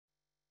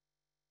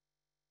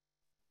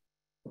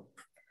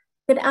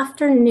Good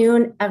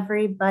afternoon,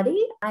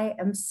 everybody. I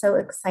am so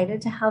excited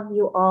to have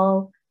you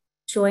all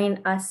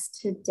join us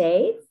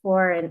today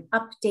for an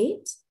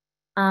update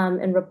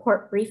and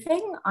report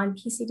briefing on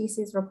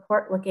PCDC's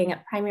report looking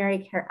at primary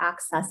care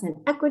access and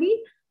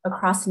equity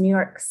across New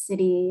York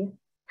City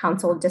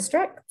Council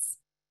districts.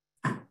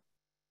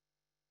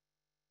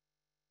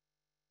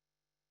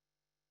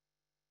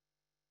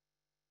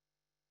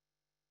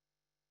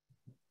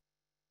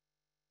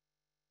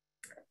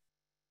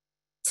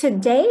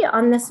 Today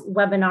on this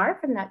webinar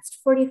for the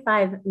next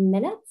 45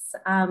 minutes,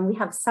 we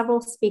have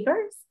several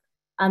speakers.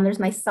 There's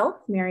myself,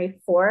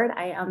 Mary Ford.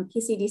 I am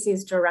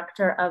PCDC's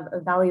Director of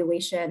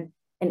Evaluation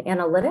and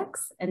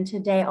Analytics. And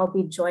today I'll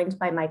be joined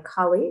by my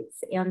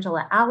colleagues,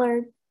 Angela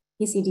Allard,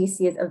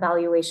 PCDC's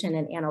Evaluation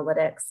and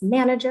Analytics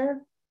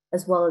Manager,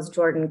 as well as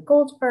Jordan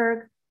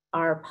Goldberg,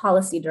 our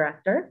Policy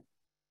Director.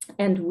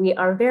 And we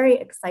are very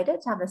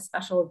excited to have a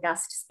special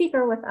guest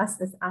speaker with us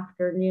this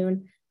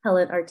afternoon,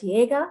 Helen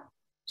Arteaga.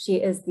 She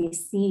is the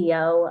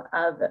CEO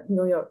of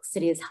New York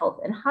City's Health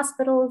and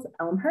Hospitals,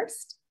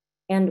 Elmhurst,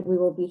 and we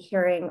will be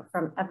hearing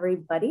from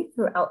everybody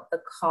throughout the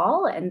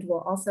call, and we'll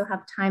also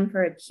have time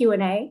for a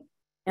Q&A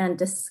and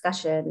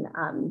discussion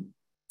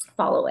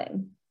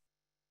following.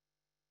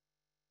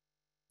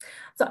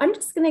 So I'm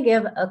just going to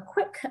give a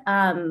quick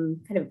kind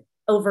of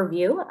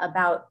overview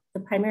about the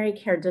Primary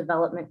Care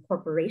Development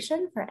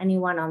Corporation for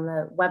anyone on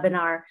the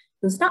webinar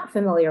who's not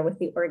familiar with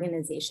the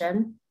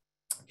organization.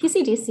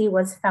 PCDC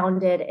was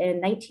founded in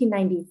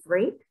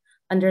 1993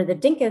 under the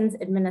Dinkins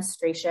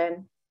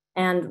administration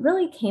and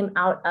really came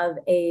out of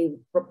a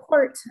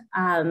report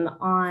by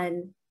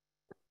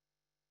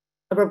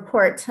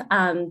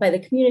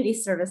the Community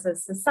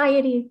Services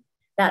Society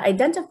that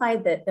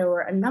identified that there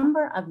were a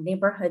number of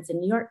neighborhoods in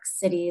New York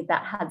City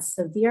that had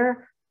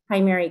severe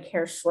primary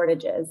care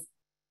shortages.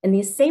 And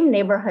these same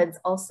neighborhoods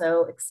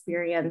also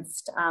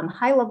experienced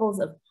high levels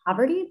of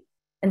poverty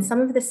and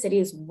some of the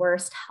city's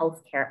worst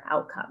healthcare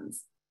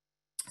outcomes.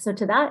 So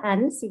to that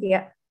end,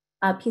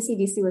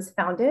 PCDC was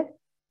founded.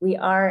 We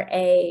are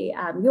a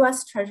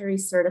US Treasury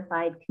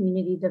certified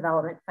community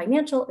development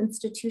financial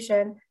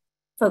institution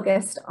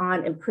focused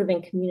on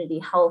improving community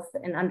health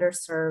in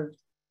underserved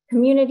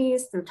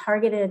communities through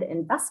targeted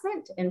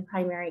investment in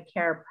primary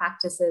care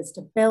practices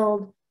to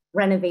build,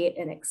 renovate,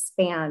 and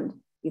expand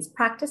these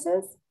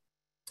practices.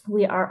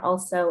 We are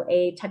also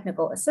a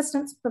technical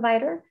assistance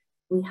provider.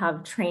 We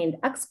have trained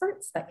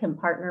experts that can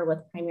partner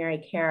with primary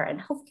care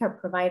and healthcare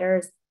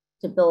providers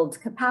to build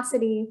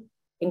capacity,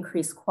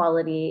 increase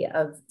quality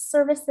of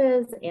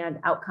services and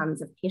outcomes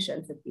of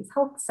patients at these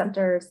health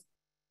centers.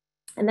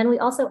 And then we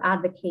also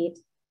advocate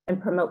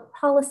and promote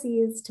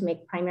policies to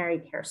make primary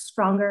care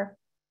stronger.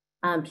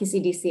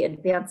 PCDC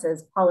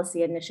advances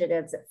policy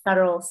initiatives at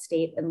federal,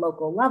 state, and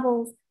local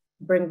levels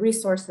to bring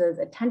resources,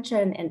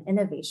 attention, and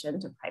innovation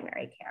to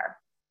primary care.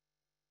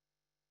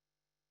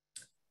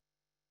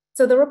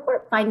 So the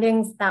report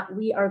findings that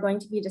we are going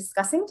to be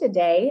discussing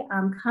today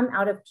come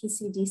out of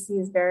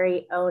PCDC's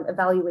very own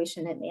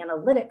evaluation and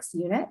analytics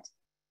unit.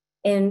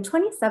 In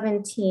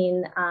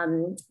 2017,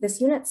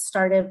 this unit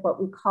started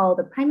what we call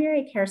the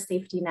Primary Care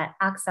Safety Net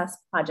Access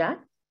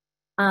Project,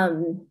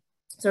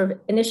 sort of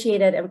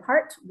initiated in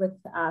part with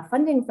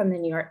funding from the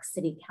New York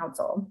City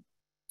Council.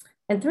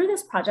 And through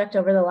this project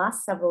over the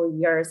last several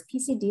years,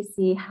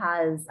 PCDC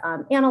has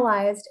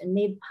analyzed and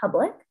made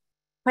public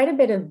quite a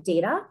bit of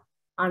data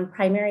on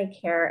primary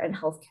care and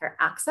healthcare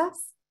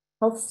access,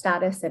 health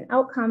status and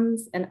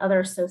outcomes, and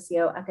other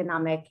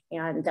socioeconomic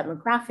and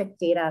demographic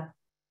data,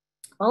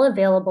 all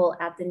available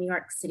at the New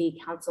York City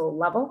Council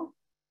level.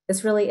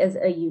 This really is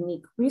a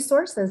unique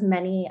resource, as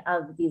many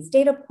of these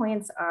data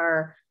points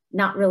are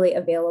not really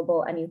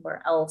available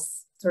anywhere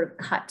else, sort of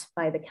cut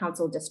by the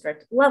council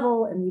district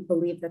level. And we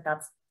believe that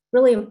that's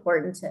really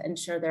important to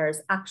ensure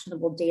there's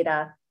actionable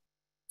data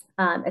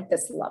at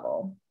this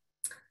level.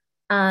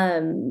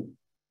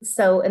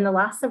 So in the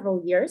last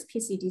several years,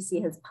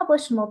 PCDC has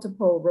published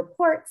multiple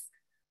reports,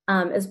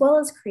 as well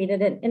as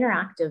created an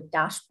interactive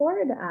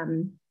dashboard.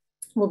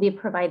 We'll be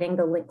providing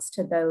the links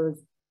to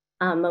those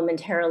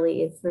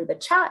momentarily through the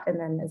chat, and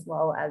then as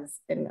well as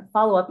in a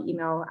follow-up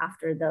email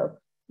after the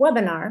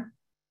webinar.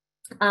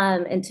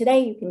 And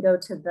today you can go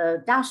to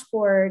the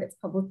dashboard. It's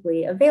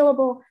publicly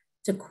available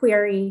to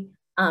query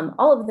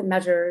all of the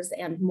measures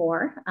and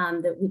more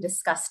that we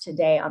discussed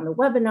today on the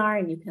webinar,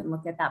 and you can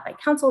look at that by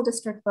council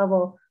district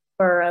level,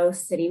 borough,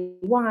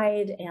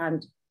 citywide,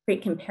 and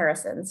create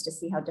comparisons to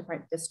see how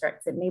different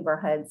districts and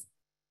neighborhoods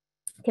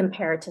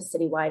compare to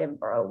citywide and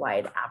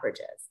borough-wide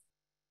averages.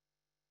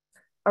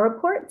 Our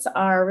reports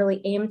are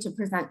really aimed to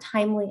present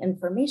timely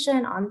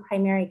information on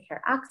primary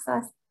care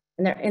access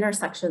and their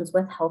intersections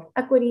with health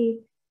equity,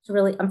 to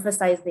really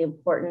emphasize the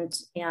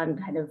importance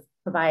and kind of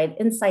provide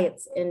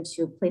insights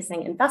into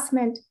placing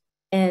investment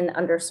in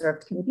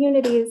underserved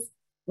communities.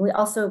 We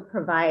also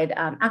provide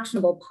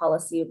actionable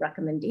policy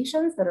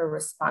recommendations that are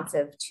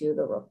responsive to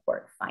the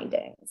report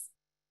findings.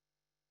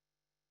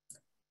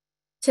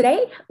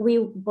 Today, we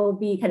will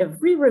be kind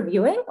of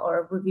re-reviewing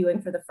or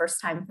reviewing for the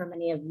first time for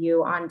many of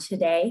you on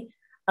today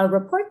a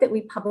report that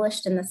we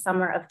published in the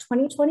summer of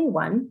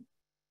 2021,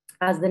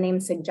 as the name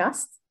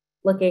suggests,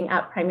 looking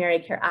at primary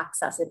care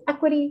access and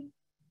equity,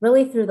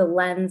 really through the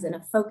lens and a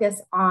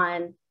focus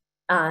on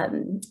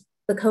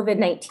the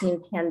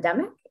COVID-19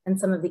 pandemic and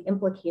some of the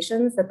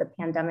implications that the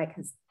pandemic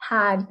has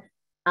had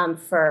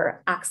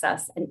for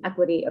access and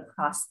equity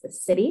across the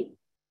city.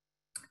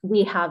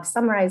 We have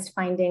summarized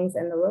findings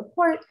in the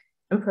report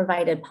and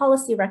provided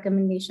policy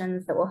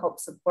recommendations that will help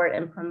support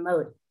and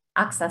promote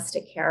access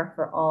to care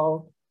for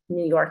all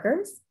New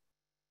Yorkers.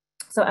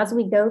 So as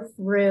we go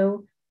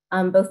through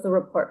both the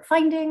report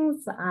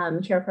findings,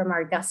 hear from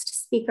our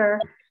guest speaker,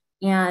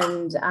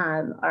 and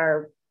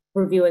our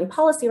reviewing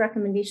policy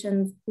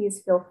recommendations,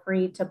 please feel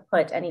free to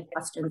put any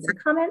questions and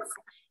comments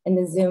in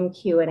the Zoom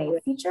Q&A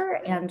feature,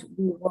 and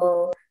we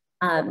will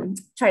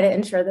try to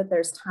ensure that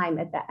there's time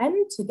at the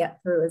end to get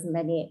through as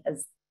many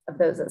of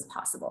those as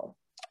possible.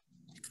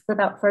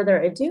 Without further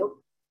ado,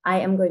 I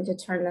am going to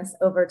turn this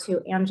over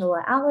to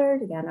Angela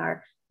Allard, again,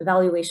 our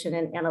Evaluation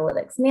and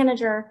Analytics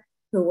Manager,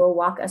 who will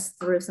walk us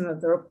through some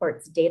of the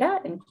report's data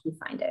and key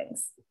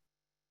findings.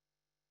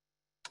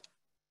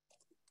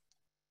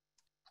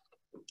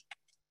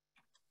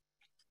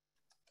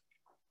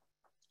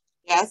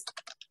 Yes.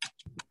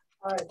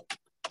 All right.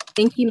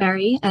 Thank you,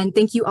 Mary, and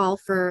thank you all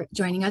for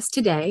joining us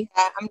today.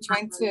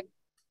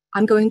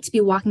 I'm going to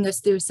be walking us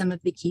through some of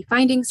the key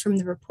findings from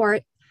the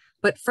report,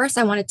 but first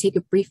I want to take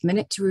a brief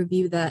minute to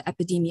review the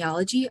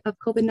epidemiology of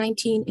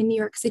COVID-19 in New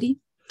York City.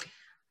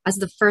 As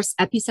the first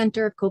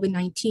epicenter of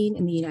COVID-19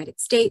 in the United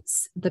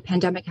States, the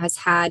pandemic has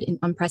had an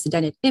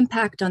unprecedented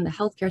impact on the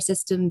healthcare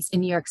systems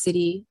in New York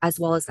City, as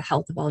well as the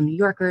health of all New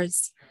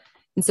Yorkers.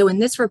 And so in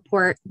this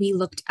report, we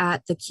looked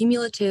at the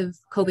cumulative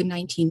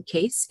COVID-19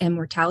 case and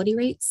mortality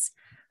rates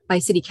by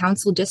city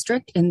council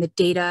district, and the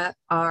data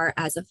are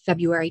as of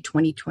February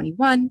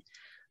 2021,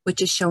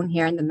 which is shown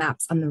here in the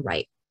maps on the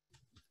right.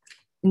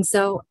 And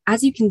so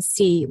as you can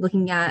see,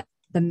 looking at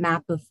the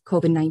map of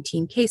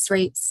COVID-19 case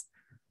rates,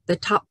 the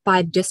top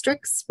 5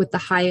 districts with the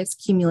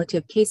highest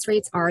cumulative case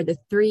rates are the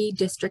 3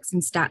 districts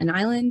in Staten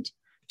Island,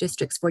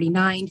 districts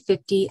 49,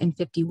 50, and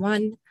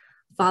 51,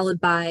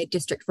 followed by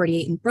District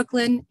 48 in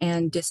Brooklyn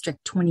and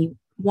District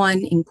 21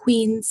 in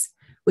Queens,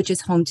 which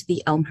is home to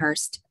the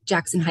Elmhurst,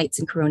 Jackson Heights,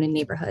 and Corona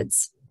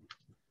neighborhoods.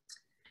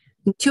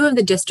 And 2 of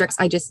the districts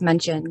I just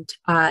mentioned,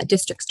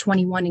 districts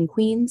 21 in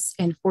Queens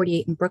and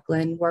 48 in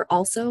Brooklyn, were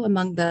also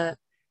among the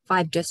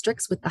 5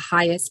 districts with the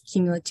highest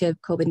cumulative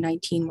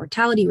COVID-19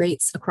 mortality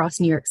rates across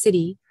New York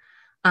City,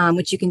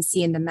 which you can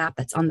see in the map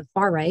that's on the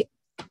far right.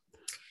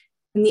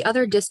 And the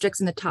other districts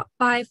in the top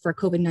 5 for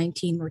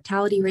COVID-19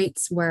 mortality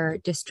rates were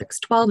districts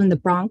 12 in the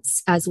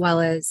Bronx, as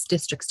well as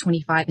districts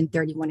 25 and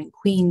 31 in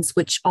Queens,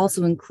 which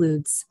also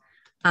includes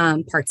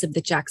parts of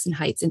the Jackson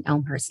Heights and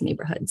Elmhurst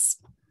neighborhoods.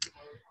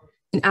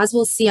 And as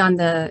we'll see on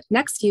the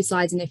next few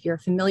slides, and if you're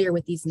familiar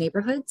with these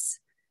neighborhoods,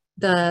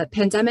 the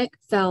pandemic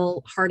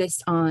fell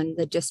hardest on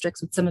the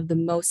districts with some of the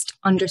most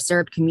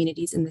underserved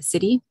communities in the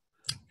city,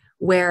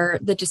 where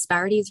the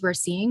disparities we're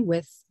seeing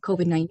with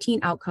COVID-19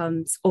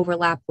 outcomes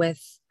overlap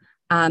with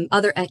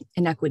other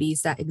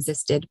inequities that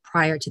existed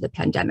prior to the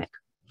pandemic.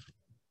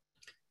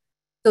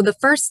 So the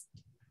first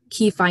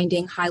key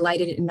finding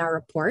highlighted in our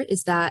report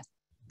is that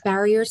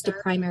barriers to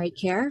primary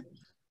care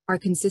are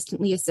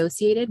consistently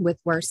associated with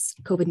worse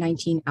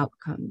COVID-19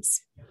 outcomes.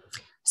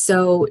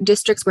 So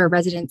districts where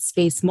residents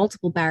face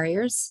multiple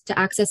barriers to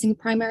accessing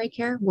primary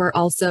care were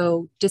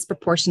also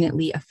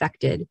disproportionately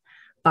affected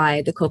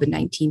by the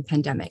COVID-19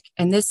 pandemic.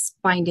 And this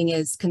finding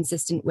is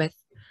consistent with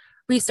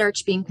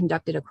research being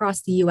conducted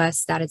across the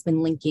US that has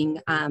been linking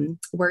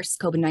worse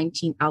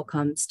COVID-19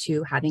 outcomes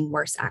to having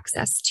worse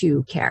access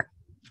to care.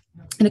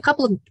 And a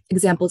couple of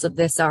examples of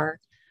this are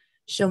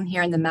shown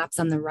here in the maps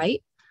on the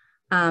right.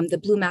 The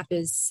blue map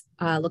is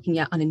looking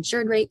at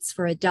uninsured rates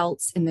for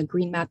adults, and the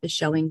green map is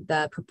showing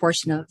the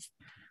proportion of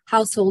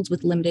households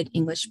with limited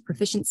English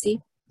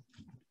proficiency.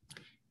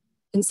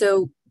 And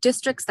so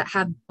districts that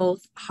have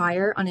both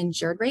higher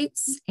uninsured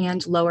rates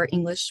and lower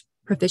English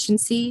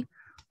proficiency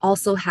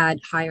also had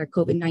higher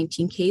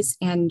COVID-19 case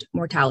and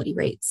mortality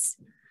rates.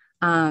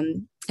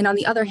 And on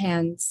the other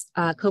hand,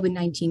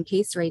 COVID-19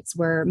 case rates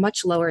were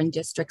much lower in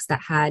districts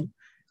that had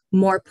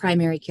more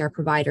primary care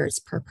providers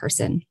per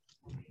person.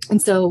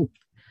 And so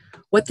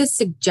what this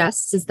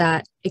suggests is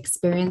that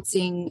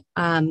experiencing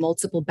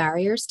multiple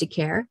barriers to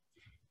care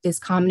is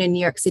common in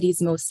New York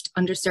City's most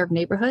underserved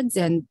neighborhoods,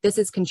 and this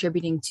is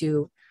contributing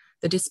to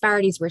the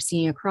disparities we're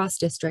seeing across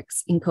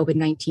districts in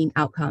COVID-19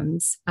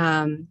 outcomes.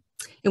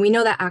 And we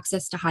know that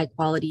access to high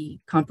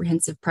quality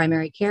comprehensive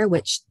primary care,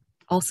 which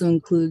also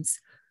includes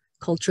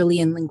culturally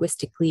and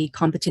linguistically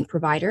competent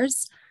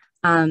providers,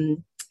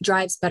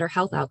 drives better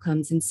health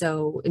outcomes. And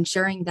so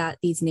ensuring that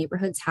these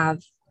neighborhoods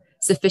have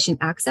sufficient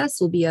access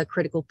will be a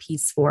critical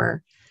piece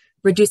for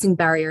reducing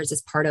barriers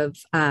as part of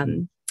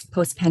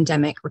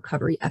post-pandemic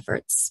recovery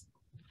efforts.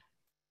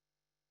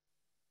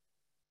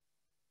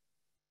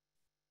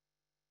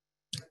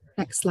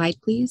 Next slide,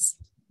 please.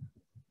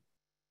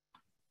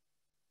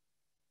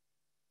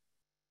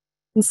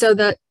 And so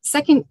the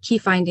second key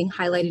finding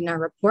highlighted in our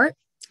report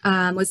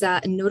was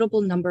that a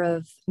notable number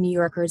of New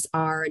Yorkers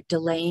are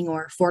delaying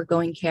or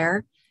foregoing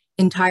care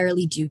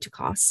entirely due to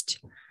cost.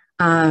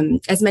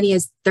 As many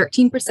as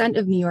 13%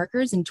 of New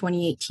Yorkers in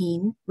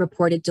 2018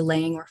 reported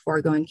delaying or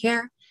foregoing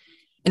care.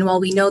 And while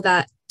we know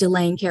that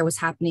delaying care was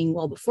happening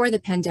well before the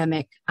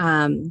pandemic,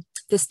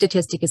 this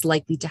statistic is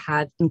likely to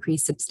have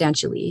increased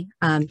substantially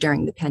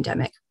during the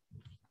pandemic.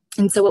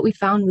 And so what we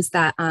found was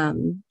that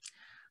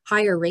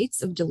higher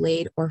rates of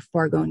delayed or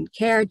foregone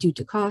care due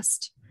to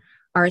cost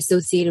are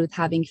associated with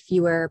having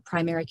fewer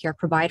primary care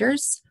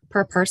providers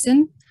per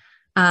person,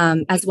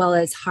 as well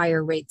as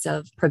higher rates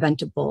of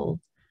preventable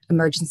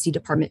emergency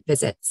department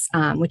visits,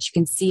 which you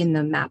can see in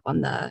the map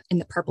in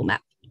the purple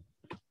map.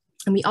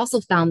 And we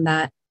also found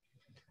that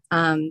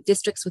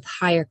districts with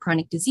higher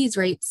chronic disease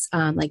rates,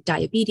 like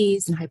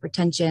diabetes and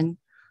hypertension,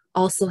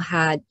 also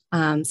had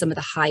some of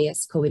the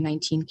highest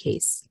COVID-19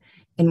 case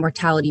and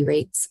mortality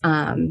rates,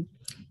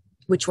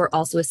 which were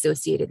also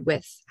associated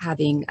with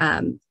having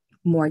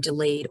more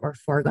delayed or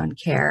foregone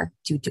care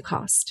due to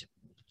cost.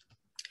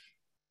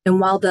 And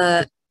while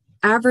the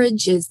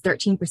average is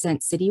 13%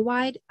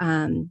 citywide,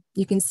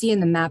 you can see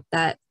in the map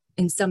that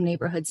in some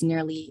neighborhoods,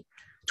 nearly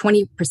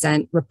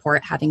 20%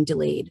 report having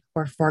delayed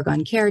or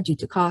foregone care due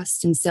to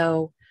cost. And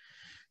so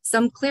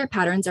some clear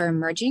patterns are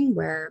emerging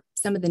where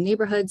some of the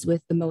neighborhoods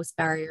with the most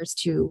barriers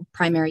to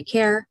primary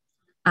care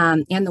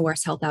and the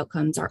worst health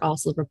outcomes are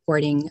also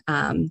reporting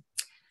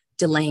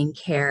delaying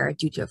care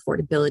due to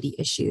affordability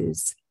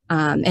issues.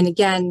 And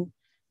again,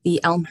 the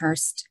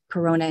Elmhurst,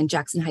 Corona, and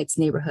Jackson Heights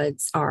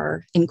neighborhoods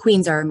in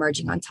Queens are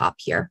emerging on top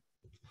here.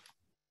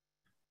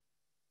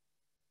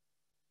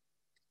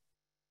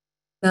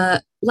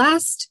 The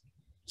last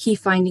key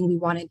finding we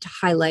wanted to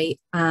highlight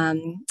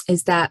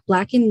is that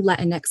Black and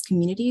Latinx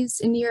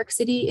communities in New York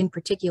City in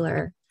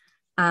particular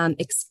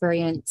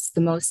experience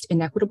the most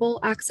inequitable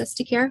access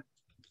to care.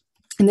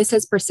 And this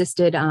has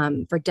persisted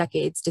for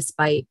decades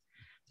despite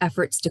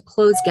efforts to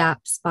close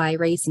gaps by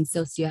race and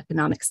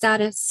socioeconomic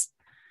status.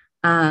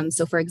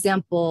 So for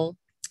example,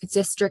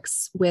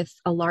 districts with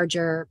a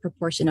larger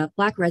proportion of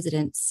Black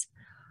residents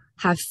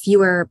have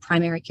fewer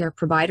primary care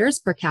providers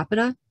per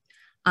capita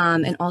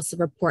and also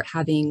report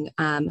having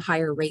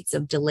higher rates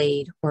of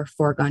delayed or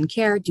foregone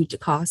care due to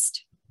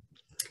cost.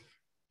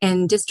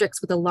 And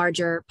districts with a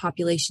larger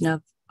population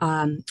of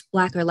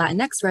Black or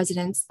Latinx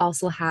residents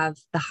also have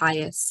the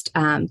highest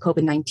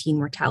COVID-19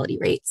 mortality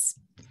rates.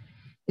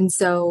 And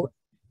so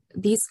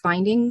these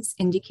findings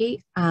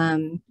indicate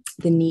the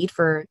need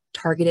for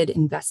targeted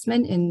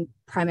investment in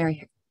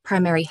primary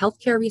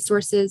healthcare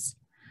resources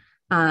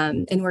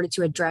in order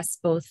to address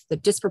both the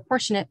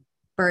disproportionate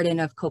burden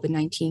of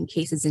COVID-19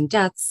 cases and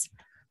deaths,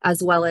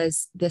 as well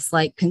as this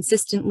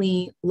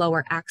consistently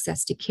lower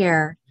access to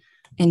care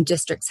in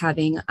districts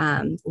having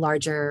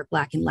larger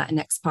Black and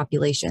Latinx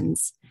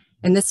populations.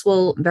 And this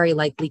will very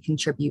likely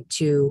contribute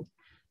to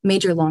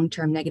major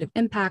long-term negative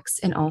impacts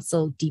and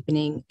also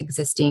deepening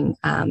existing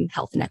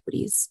health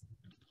inequities.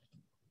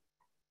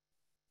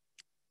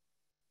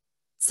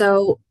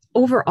 So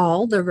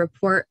overall, the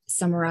report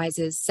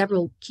summarizes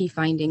several key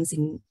findings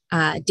and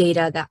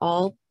data that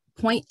all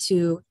point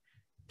to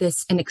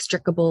this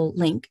inextricable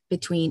link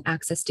between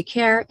access to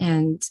care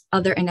and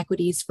other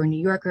inequities for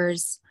New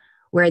Yorkers,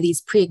 where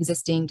these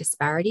pre-existing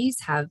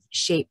disparities have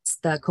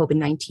shaped the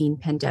COVID-19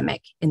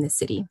 pandemic in the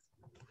city.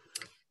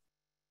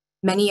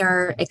 Many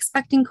are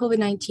expecting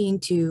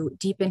COVID-19 to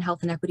deepen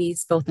health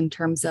inequities, both in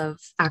terms of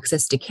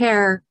access to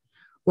care,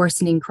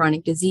 worsening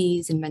chronic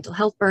disease and mental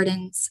health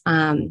burdens.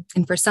 And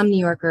for some New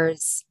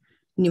Yorkers,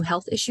 new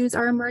health issues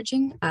are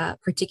emerging,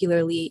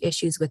 particularly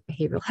issues with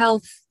behavioral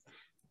health,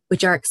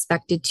 which are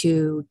expected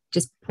to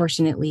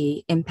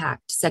disproportionately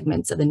impact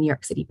segments of the New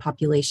York City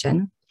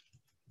population.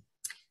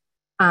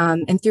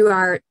 And through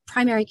our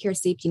Primary Care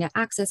Safety Net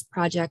Access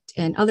Project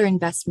and other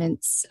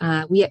investments,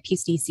 we at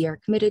PCDC are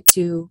committed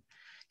to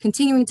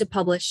continuing to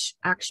publish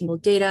actionable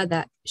data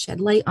that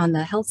shed light on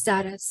the health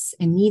status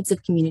and needs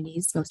of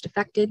communities most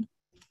affected.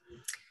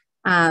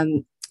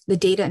 The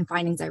data and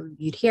findings I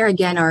reviewed here,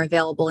 again, are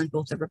available in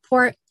both the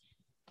report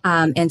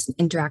and an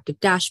interactive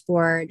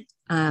dashboard.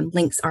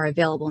 Links are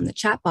available in the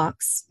chat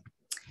box.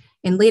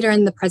 And later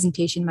in the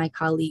presentation, my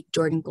colleague,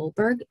 Jordan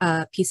Goldberg,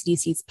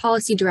 PCDC's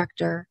policy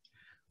director,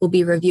 will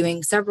be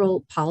reviewing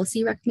several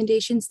policy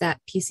recommendations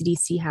that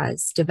PCDC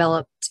has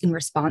developed in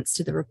response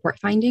to the report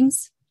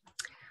findings.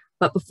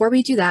 But before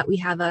we do that, we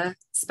have a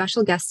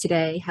special guest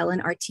today,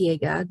 Helen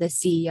Arteaga, the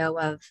CEO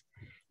of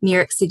New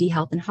York City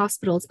Health and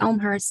Hospitals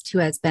Elmhurst, who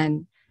has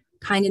been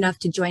kind enough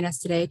to join us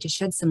today to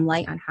shed some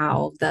light on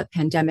how the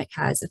pandemic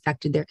has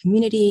affected their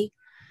community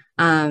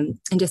and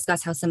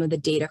discuss how some of the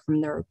data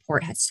from the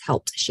report has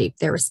helped shape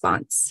their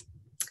response.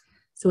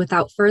 So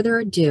without further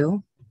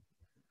ado,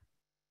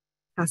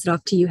 pass it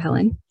off to you,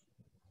 Helen.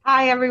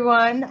 Hi,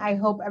 everyone. I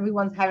hope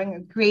everyone's having a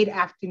great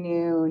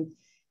afternoon.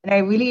 And I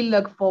really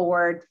look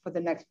forward for the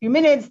next few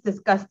minutes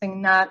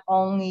discussing not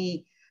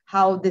only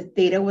how this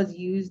data was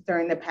used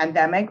during the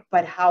pandemic,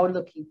 but how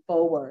looking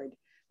forward,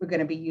 we're going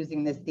to be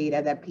using this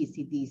data that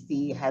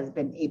PCDC has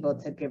been able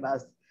to give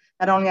us,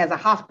 not only as a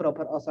hospital,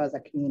 but also as a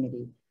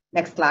community.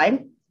 Next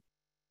slide.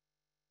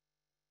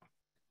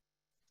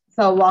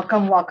 So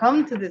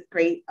welcome to this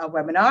great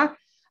webinar.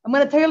 I'm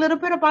going to tell you a little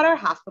bit about our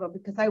hospital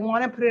because I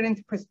want to put it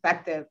into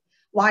perspective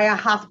why a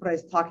hospital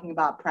is talking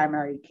about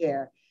primary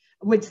care,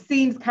 which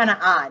seems kind of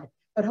odd,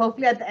 but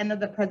hopefully at the end of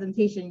the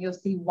presentation, you'll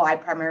see why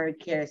primary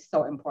care is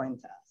so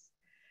important to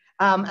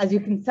us. As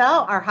you can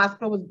tell, our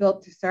hospital was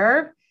built to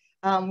serve.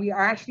 We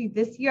are actually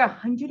this year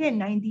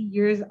 190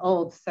 years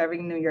old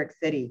serving New York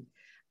City.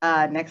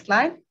 Next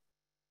slide.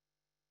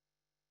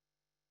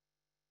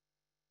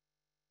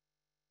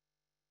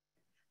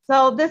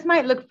 So this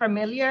might look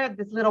familiar.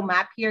 This little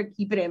map here,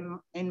 keep it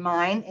in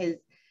mind, is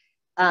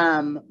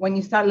when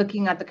you start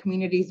looking at the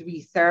communities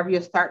we serve,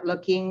 you'll start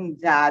looking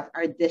that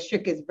our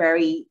district is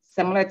very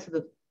similar to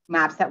the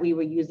maps that we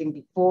were using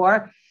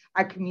before.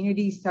 Our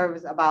community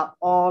serves about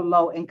all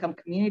low-income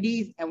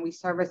communities, and we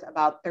service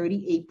about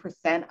 38%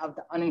 of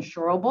the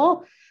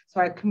uninsurable.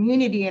 So our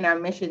community and our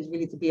mission is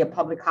really to be a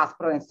public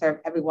hospital and serve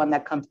everyone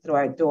that comes through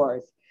our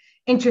doors.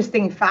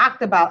 Interesting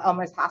fact about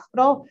Elmhurst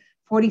Hospital,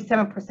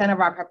 47% of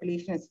our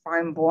population is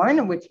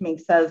foreign-born, which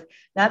makes us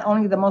not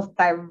only the most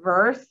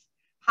diverse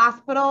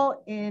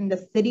hospital in the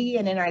city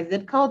and in our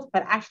zip codes,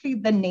 but actually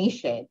the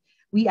nation.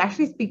 We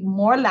actually speak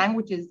more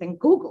languages than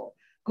Google.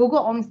 Google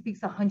only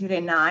speaks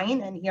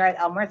 109, and here at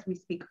Elmhurst, we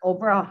speak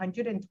over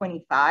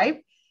 125,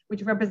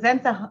 which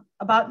represents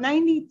about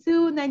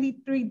 92,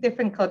 93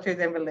 different cultures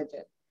and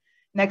religions.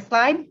 Next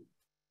slide.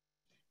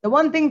 The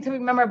one thing to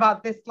remember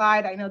about this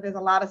slide, I know there's a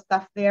lot of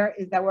stuff there,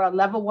 is that we're a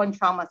level 1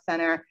 trauma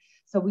center.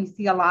 So we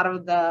see a lot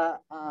of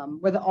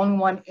we're the only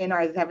one in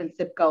our 7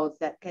 zip codes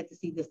that get to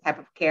see this type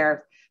of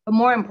care. But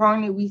more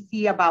importantly, we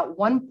see about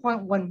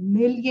 1.1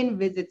 million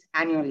visits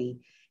annually.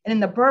 And in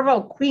the borough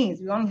of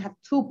Queens, we only have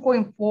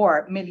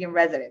 2.4 million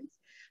residents.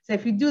 So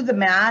if you do the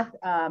math,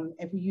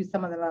 if we use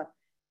some of the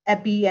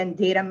epi and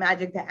data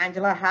magic that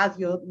Angela has,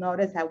 you'll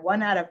notice that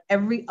 1 out of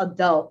every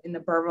adult in the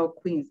borough of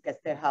Queens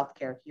gets their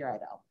healthcare here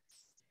at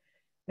Elmhurst.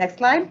 Next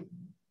slide.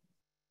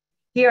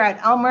 Here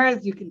at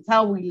Elmhurst, you can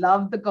tell we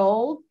love the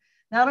gold.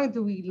 Not only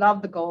do we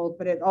love the gold,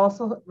 but it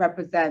also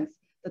represents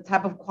the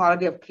type of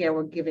quality of care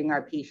we're giving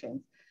our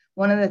patients.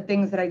 One of the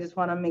things that I just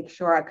want to make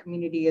sure our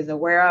community is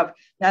aware of,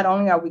 not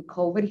only are we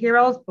COVID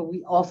heroes, but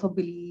we also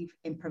believe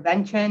in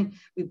prevention.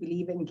 We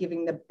believe in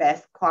giving the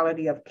best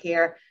quality of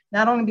care,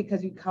 not only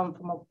because you come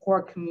from a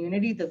poor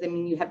community, doesn't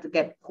mean you have to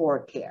get poor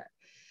care,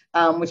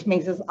 which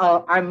makes us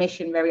our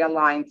mission very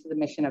aligned to the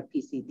mission of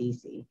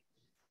PCDC.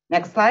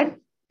 Next slide.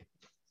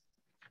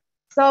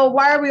 So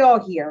why are we all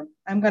here?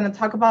 I'm going to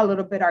talk about a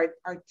little bit our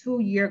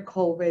 2-year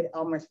COVID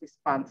Elmhurst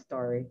response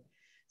story.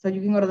 So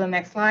you can go to the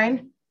next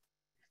slide.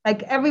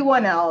 Like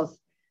everyone else,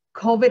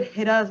 COVID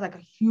hit us like a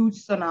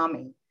huge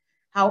tsunami.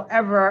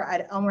 However,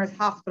 at Elmhurst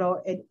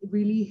Hospital, it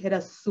really hit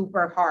us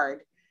super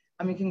hard.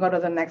 You can go to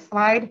the next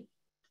slide.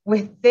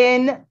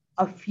 Within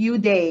a few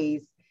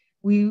days,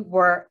 we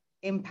were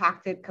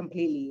impacted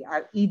completely.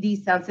 Our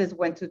ED census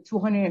went to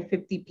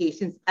 250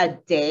 patients a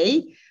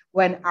day,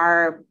 when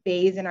our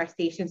bays and our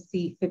stations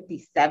see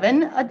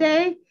 57 a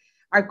day.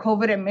 Our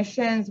COVID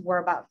admissions were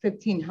about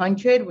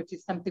 1,500, which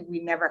is something we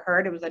never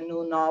heard. It was a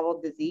new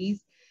novel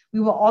disease. We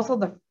were also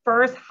the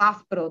first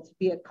hospital to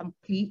be a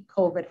complete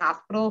COVID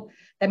hospital.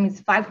 That means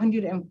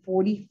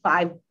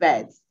 545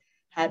 beds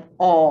had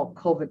all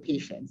COVID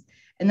patients.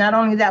 And not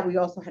only that, we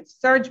also had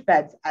surge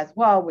beds as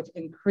well, which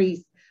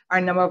increased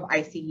our number of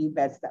ICU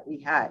beds that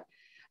we had.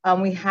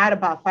 We had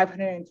about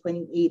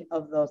 528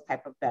 of those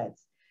type of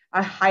beds.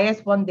 Our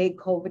highest one-day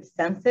COVID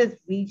census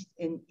reached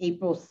in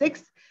April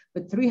 6th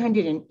with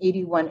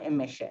 381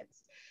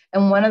 admissions.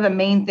 And one of the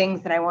main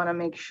things that I want to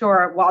make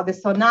sure, while the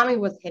tsunami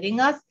was hitting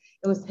us,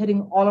 it was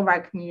hitting all of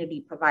our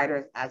community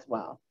providers as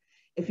well.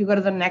 If you go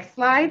to the next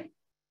slide,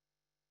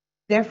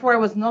 therefore, it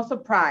was no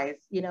surprise,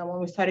 when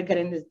we started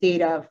getting this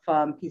data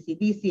from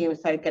PCDC and we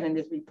started getting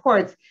these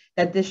reports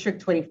that District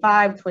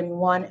 25,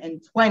 21,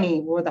 and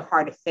 20 were the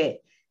hardest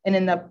hit. And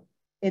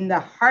in the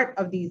heart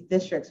of these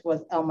districts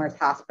was Elmhurst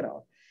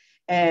Hospital.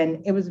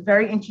 And it was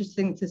very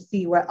interesting to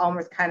see where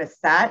Elmhurst kind of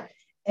sat.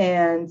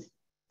 And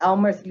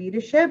Elmhurst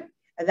leadership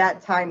at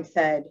that time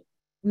said,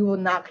 we will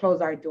not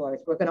close our doors.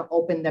 We're going to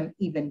open them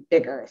even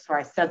bigger. So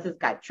our census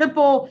got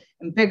triple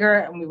and bigger,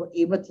 and we were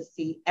able to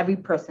see every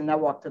person that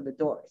walked through the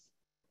doors.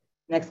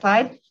 Next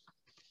slide.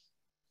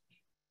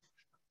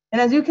 And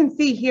as you can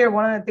see here,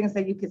 one of the things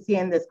that you can see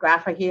in this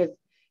graph right here is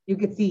you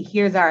can see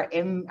here's our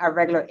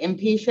regular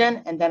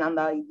inpatient, and then on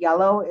the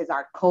yellow is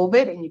our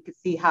COVID, and you can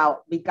see how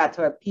we got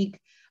to a peak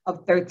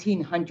of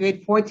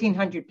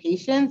 1,400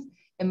 patients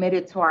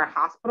admitted to our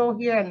hospital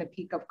here in the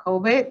peak of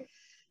COVID.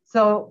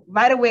 So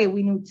right away,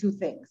 we knew 2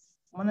 things.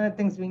 One of the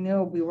things we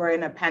knew, we were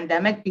in a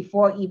pandemic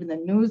before even the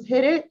news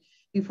hit it.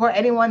 Before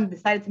anyone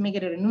decided to make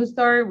it a news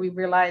story, we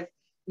realized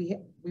we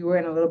were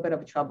in a little bit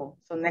of trouble.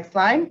 So next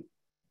slide.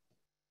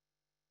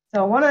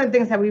 So one of the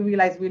things that we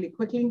realized really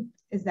quickly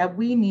is that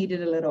we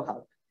needed a little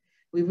help.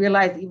 We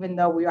realized even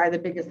though we are the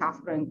biggest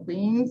hospital in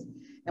Queens,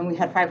 and we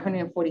had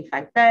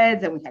 545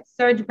 beds and we had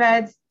surge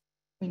beds.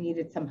 We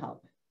needed some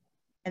help.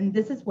 And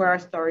this is where our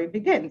story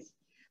begins.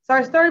 So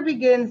our story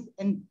begins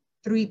in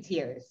 3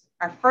 tiers.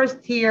 Our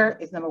first tier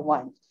is number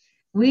 1.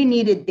 We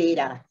needed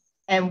data,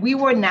 and we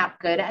were not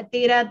good at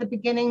data at the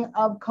beginning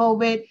of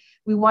COVID.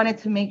 We wanted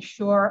to make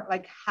sure,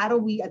 like, how do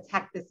we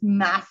attack this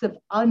massive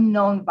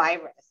unknown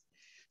virus?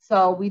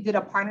 So we did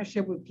a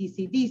partnership with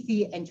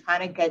PCDC and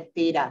trying to get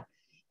data.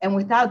 And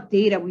without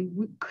data, we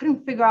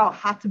couldn't figure out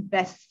how to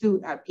best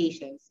suit our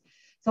patients.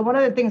 So one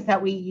of the things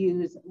that we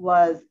used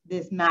was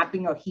this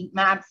mapping or heat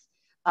maps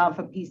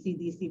from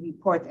PCDC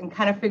reports and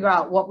kind of figure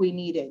out what we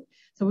needed.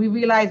 So we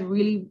realized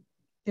really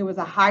there was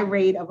a high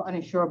rate of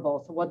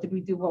uninsurable. So what did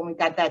we do when we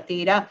got that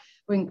data?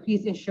 We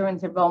increased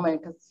insurance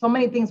enrollment because so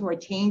many things were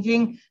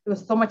changing. There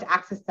was so much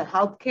access to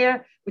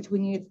healthcare, which we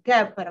needed to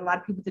get, but a lot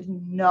of people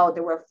didn't know. They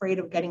were afraid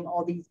of getting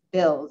all these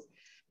bills.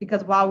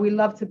 Because while we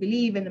love to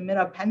believe in the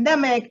middle of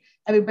pandemic,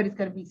 everybody's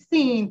going to be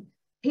seen,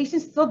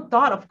 patients still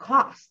thought of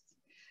cost.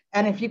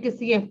 And if you can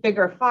see in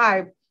figure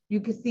 5,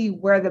 you can see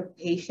where the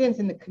patients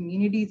in the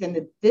communities and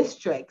the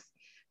districts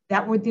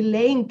that were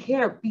delaying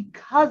care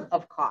because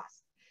of cost.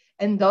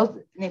 And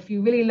if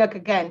you really look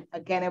again,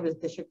 it was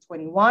District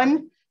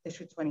 21,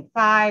 District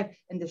 25,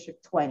 and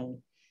District 20.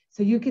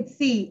 So you could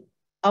see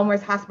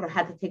Elmhurst Hospital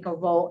had to take a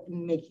role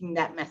in making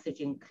that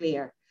messaging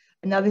clear.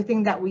 Another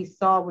thing that we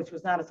saw, which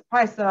was not a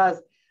surprise to us,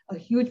 a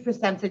huge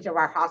percentage of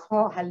our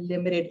hospital had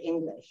limited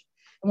English.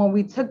 And when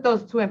we took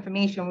those 2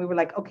 information, we were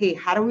like, okay,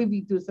 how do we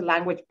reduce the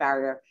language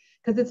barrier?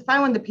 Because it's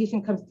fine when the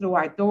patient comes through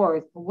our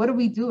doors, but what do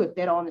we do if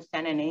they don't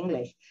understand any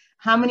English?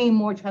 How many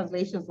more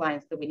translations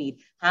lines do we need?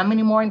 How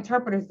many more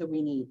interpreters do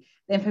we need?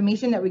 The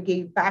information that we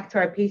gave back to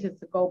our patients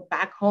to go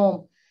back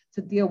home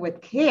to deal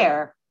with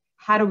care,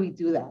 how do we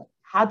do that?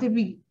 How did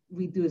we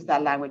reduce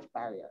that language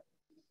barrier?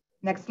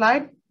 Next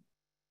slide.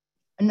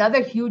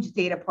 Another huge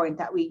data point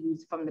that we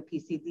used from the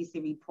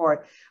PCDC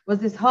report was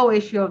this whole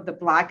issue of the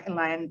Black and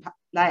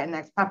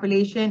Latinx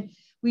population.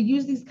 We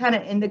use these kind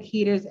of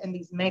indicators and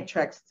these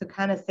metrics to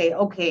kind of say,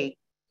 okay,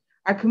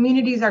 our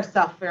communities are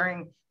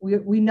suffering.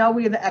 We know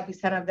we're the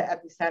epicenter of the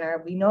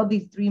epicenter. We know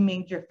these 3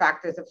 major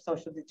factors of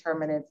social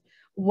determinants.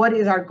 What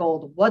is our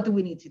goal? What do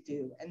we need to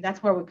do? And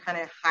that's where we kind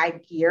of high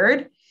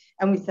geared.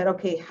 And we said,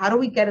 okay, how do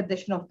we get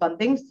additional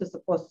fundings to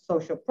support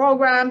social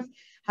programs?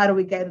 How do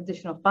we get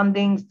additional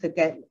fundings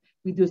to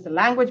reduce the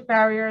language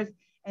barriers?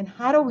 And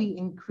how do we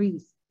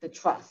increase the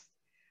trust?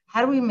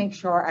 How do we make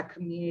sure our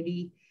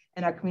community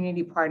and our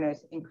community partners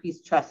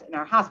increase trust in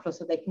our hospital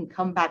so they can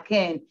come back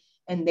in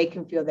and they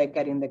can feel they're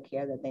getting the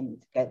care that they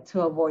need to get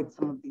to avoid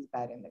some of these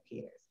bad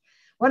indicators?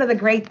 One of the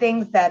great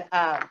things that,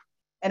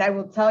 and I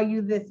will tell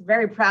you this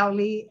very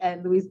proudly,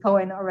 and Louise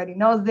Cohen already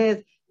knows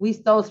this, we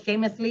stole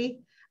shamelessly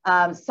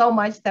so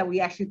much that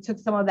we actually took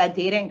some of that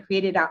data and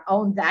created our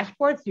own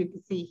dashboard. So you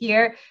can see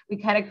here, we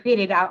kind of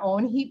created our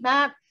own heat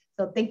map.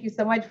 So thank you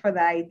so much for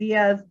the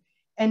ideas.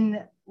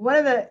 And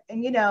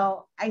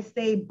I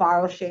say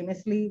borrow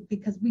shamelessly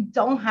because we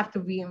don't have to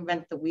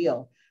reinvent the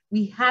wheel.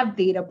 We have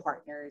data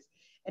partners,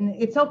 and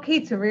it's okay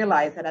to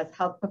realize that as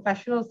health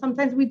professionals,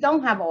 sometimes we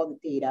don't have all the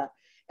data,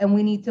 and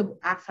we need to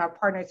ask our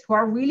partners who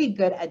are really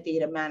good at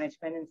data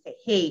management and say,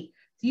 hey,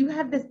 do you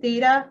have this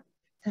data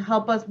to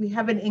help us? We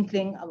have an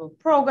inkling of a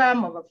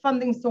program, of a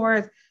funding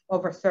source,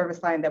 of a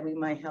service line that we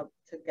might help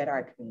to get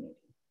our community.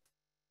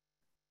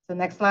 So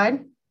next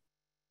slide.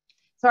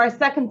 So our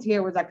second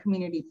tier was our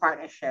community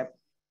partnership.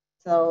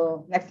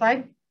 So next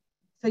slide.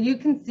 So you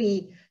can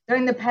see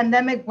during the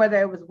pandemic,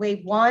 whether it was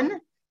wave 1,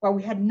 where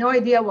we had no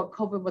idea what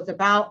COVID was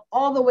about,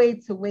 all the way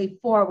to wave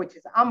 4, which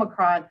is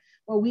Omicron,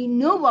 where we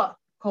knew what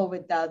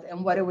COVID does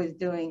and what it was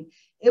doing.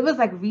 It was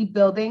like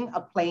rebuilding a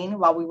plane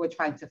while we were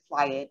trying to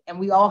fly it, and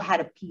we all had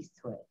a piece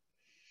to it.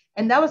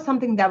 And that was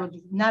something that was,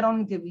 not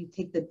only did we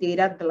take the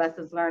data, the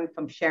lessons learned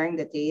from sharing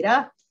the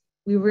data,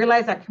 we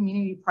realized our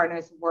community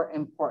partners were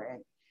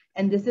important.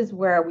 And this is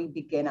where we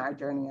begin our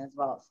journey as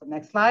well. So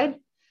next slide.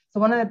 So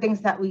one of the things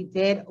that we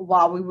did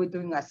while we were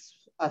doing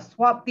a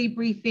swap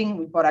debriefing,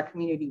 we brought our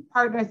community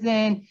partners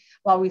in,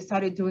 while we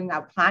started doing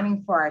our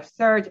planning for our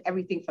surge,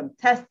 everything from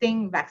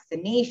testing,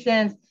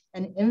 vaccinations,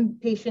 and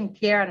inpatient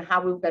care and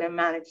how we were going to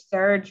manage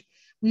surge.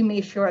 We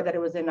made sure that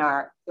it was on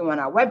our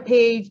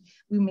webpage.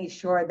 We made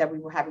sure that we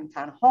were having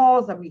town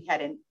halls, that we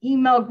had an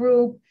email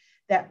group,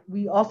 that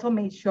we also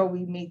made sure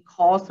we made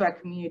calls to our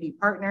community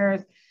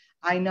partners.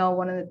 I know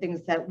one of the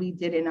things that we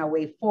did in our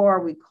wave 4,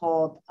 we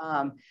called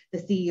the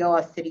CEO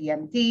of City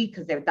MD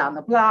because they're down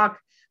the block.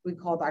 We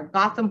called our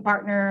Gotham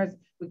partners.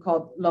 We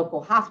called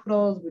local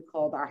hospitals. We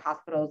called our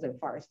hospitals in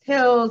Forest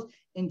Hills,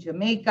 in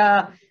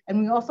Jamaica.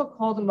 And we also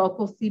called the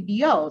local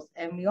CBOs.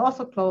 And we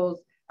also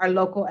closed our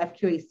local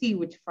FQAC,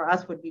 which for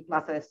us would be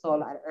Plaza de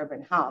Sol at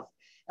Urban Health.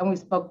 And we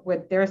spoke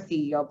with their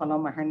CEO,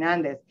 Paloma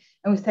Hernandez.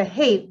 And we said,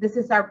 hey, this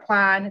is our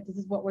plan. This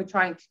is what we're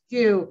trying to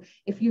do.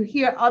 If you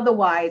hear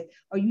otherwise,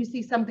 or you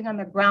see something on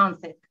the ground,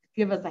 say,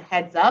 give us a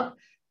heads up,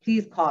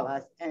 please call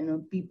us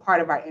and be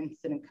part of our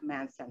incident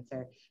command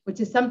center, which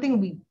is something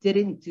we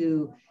didn't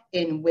do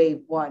in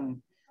wave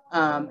 1.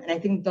 And I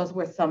think those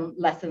were some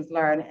lessons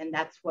learned, and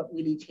that's what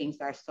really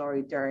changed our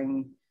story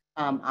during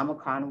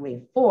Omicron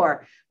wave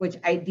 4, which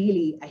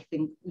ideally, I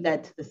think,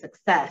 led to the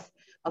success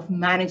of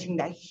managing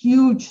that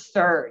huge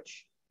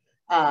surge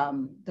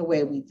the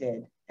way we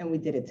did. And we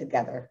did it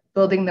together,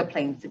 building the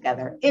plane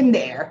together in the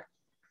air.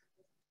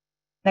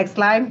 Next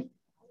slide.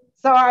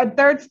 So our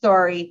third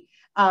story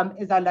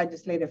is our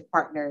legislative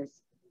partners.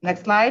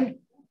 Next slide.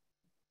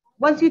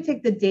 Once you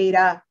take the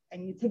data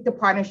and you take the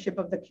partnership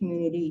of the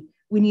community,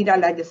 we need our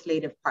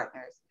legislative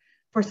partners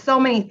for so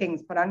many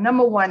things, but our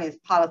number one is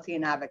policy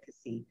and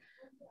advocacy.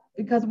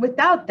 Because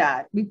without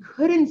that, we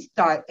couldn't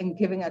start in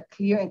giving a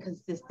clear and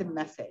consistent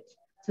message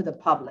to the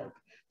public.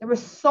 There were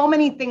so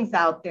many things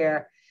out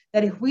there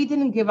that if we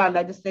didn't give our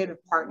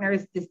legislative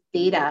partners this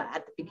data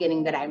at the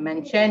beginning that I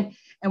mentioned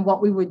and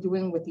what we were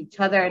doing with each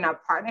other in our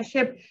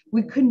partnership,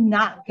 we could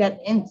not get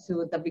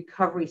into the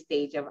recovery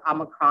stage of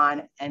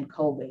Omicron and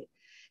COVID.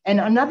 And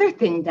another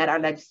thing that our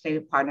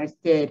legislative partners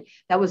did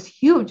that was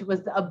huge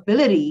was the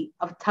ability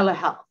of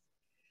telehealth.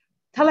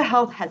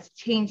 Telehealth has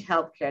changed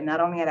healthcare, not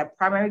only at a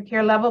primary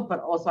care level, but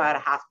also at a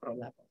hospital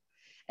level.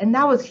 And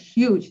that was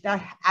huge.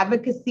 That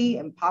advocacy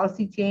and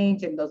policy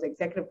change and those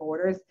executive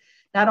orders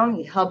not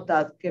only helped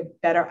us give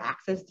better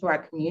access to our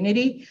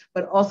community,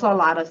 but also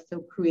allowed us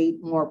to create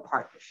more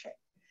partnership.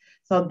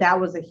 So that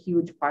was a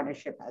huge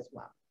partnership as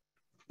well.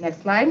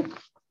 Next slide.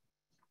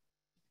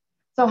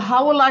 So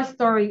how will our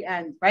story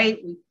end, right?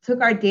 We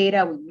took our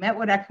data, we met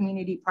with our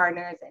community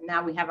partners, and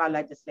now we have our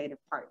legislative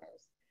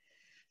partners.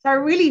 So I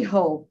really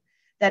hope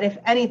that if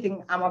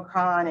anything,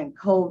 Omicron and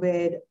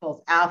COVID,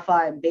 both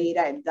Alpha and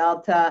Beta and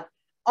Delta,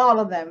 all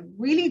of them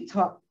really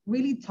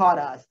taught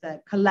us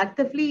that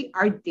collectively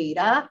our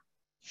data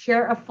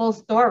share a full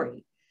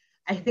story.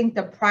 I think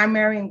the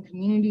primary and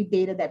community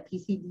data that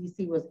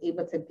PCDC was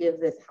able to give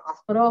this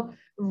hospital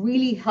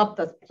really helped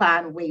us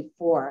plan wave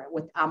 4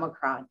 with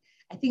Omicron.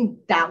 I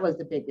think that was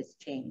the biggest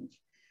change.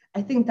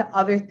 I think the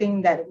other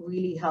thing that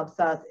really helps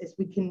us is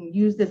we can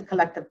use this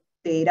collective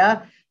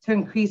data to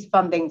increase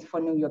fundings for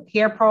New York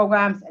care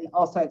programs and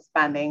also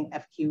expanding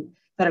FQ,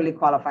 Federally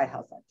Qualified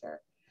Health Center.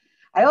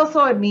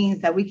 It means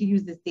that we can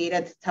use this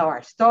data to tell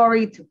our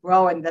story, to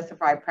grow and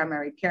diversify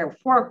primary care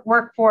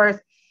workforce,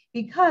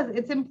 because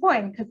it's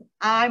important, because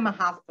I'm a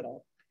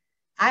hospital.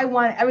 I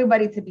want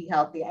everybody to be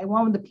healthy. I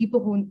want the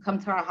people who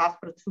come to our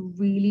hospital to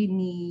really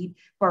need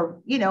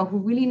who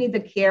really need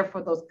the care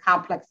for those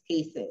complex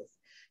cases,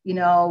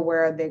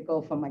 where they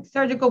go from like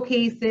surgical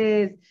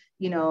cases,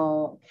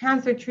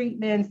 cancer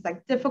treatments,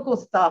 like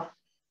difficult stuff.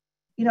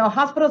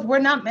 Hospitals, we're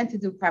not meant to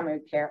do primary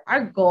care.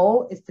 Our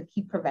goal is to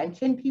keep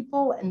prevention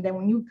people. And then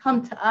when you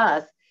come to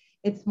us,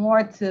 it's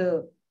more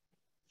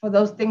for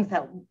those things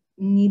that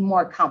need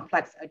more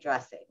complex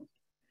addressing.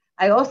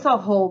 I also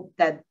hope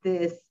that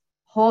this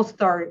whole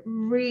story,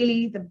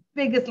 really the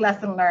biggest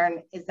lesson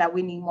learned is that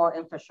we need more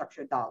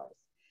infrastructure dollars.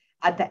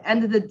 At the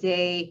end of the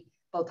day,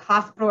 both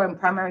hospital and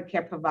primary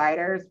care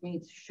providers, we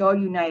need to show a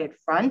united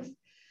front,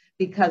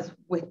 because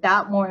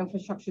without more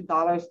infrastructure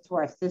dollars to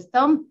our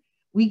system,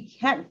 we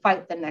can't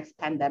fight the next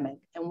pandemic.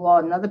 And will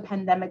another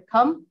pandemic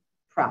come?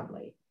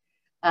 Probably.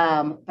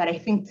 But I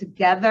think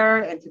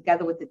together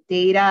with the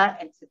data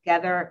and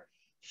together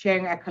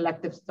sharing our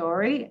collective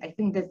story, I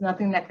think there's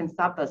nothing that can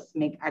stop us to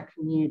make our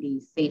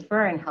communities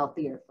safer and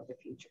healthier for the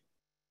future.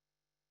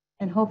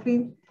 And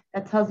hopefully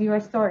that tells you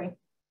our story.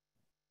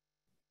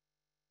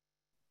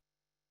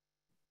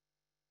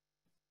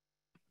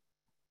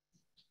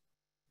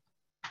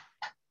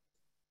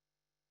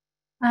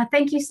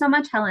 Thank you so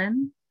much,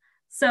 Helen.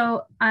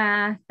 So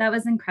that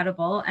was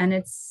incredible. And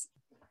it's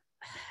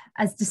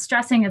as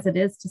distressing as it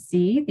is to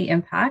see the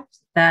impact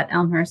that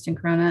Elmhurst and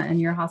Corona and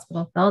your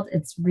hospital felt.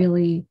 It's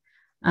really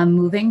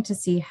moving to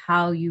see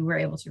how you were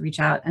able to reach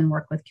out and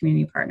work with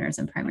community partners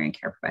and primary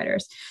care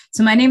providers.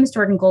 So my name is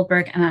Jordan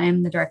Goldberg, and I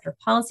am the Director of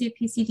Policy at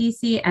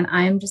PCDC. And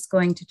I am just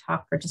going to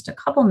talk for just a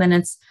couple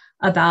minutes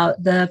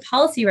about the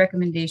policy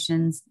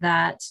recommendations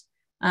that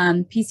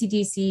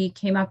PCDC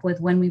came up with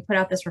when we put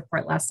out this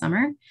report last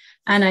summer.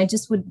 And I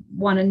just would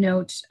want to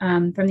note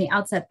from the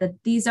outset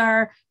that these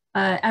are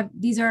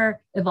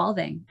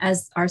evolving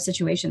as our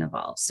situation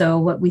evolves. So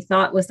what we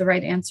thought was the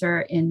right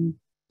answer in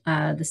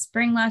the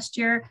spring last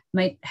year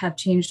might have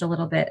changed a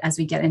little bit as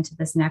we get into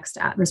this next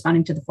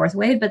responding to the fourth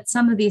wave, but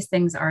some of these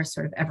things are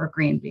sort of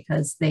evergreen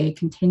because they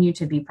continue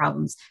to be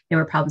problems. They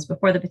were problems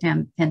before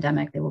the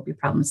pandemic, they will be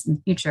problems in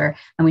the future,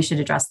 and we should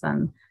address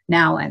them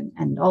now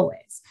and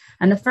always.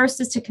 And the first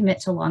is to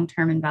commit to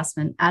long-term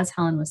investment, as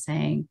Helen was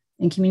saying,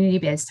 in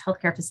community-based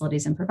healthcare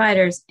facilities and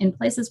providers in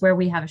places where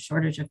we have a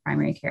shortage of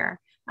primary care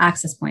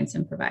access points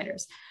and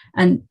providers.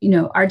 And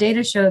our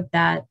data showed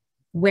that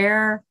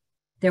where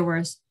there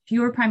was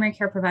fewer primary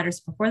care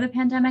providers before the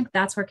pandemic,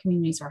 that's where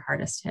communities were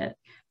hardest hit.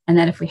 And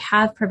that if we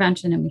have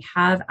prevention and we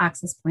have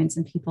access points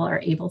and people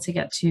are able to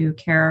get to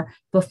care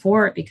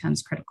before it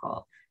becomes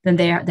critical, then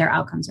their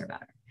outcomes are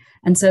better.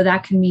 And so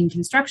that can mean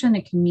construction.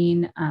 It can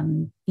mean,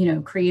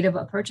 creative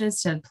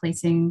approaches to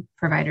placing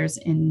providers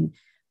in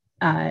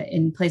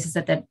places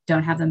that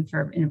don't have them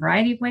in a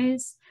variety of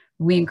ways.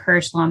 we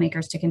encourage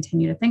lawmakers to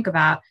continue to think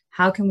about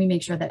how can we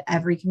make sure that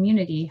every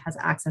community has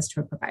access to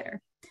a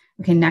provider.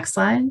 Okay, next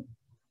slide.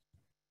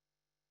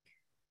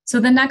 So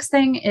the next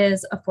thing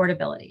is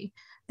affordability.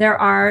 There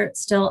are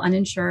still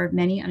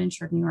many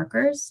uninsured New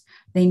Yorkers.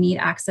 They need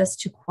access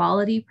to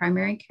quality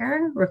primary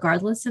care,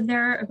 regardless of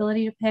their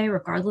ability to pay,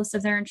 regardless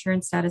of their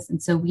insurance status.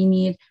 And so we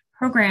need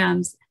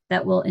programs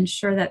that will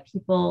ensure that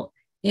people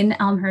in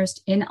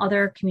Elmhurst, in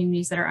other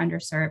communities that are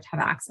underserved, have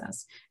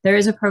access. There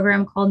is a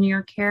program called New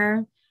York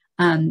Care.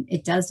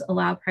 It does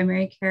allow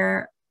primary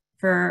care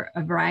for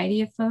a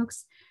variety of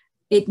folks.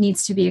 It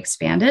needs to be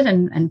expanded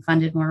and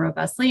funded more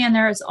robustly. And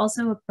there is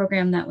also a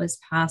program that was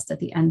passed at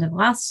the end of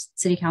last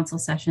City Council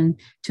session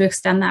to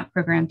extend that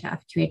program to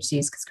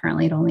FQHCs, because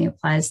currently it only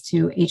applies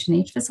to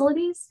H&H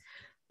facilities.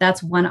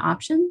 That's one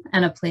option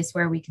and a place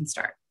where we can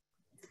start.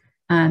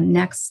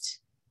 Next.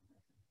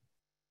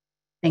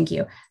 Thank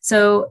you.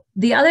 So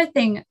the other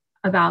thing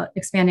about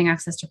expanding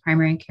access to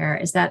primary care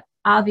is that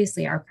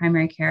obviously our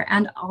primary care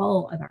and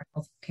all of our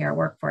healthcare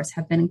workforce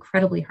have been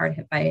incredibly hard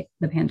hit by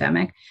the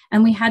pandemic,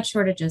 and we had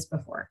shortages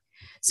before.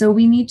 So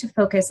we need to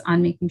focus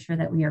on making sure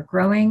that we are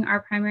growing our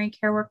primary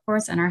care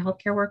workforce and our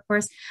healthcare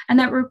workforce, and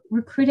that we're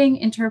recruiting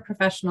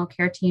interprofessional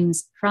care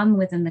teams from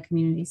within the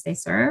communities they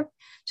serve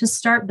to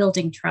start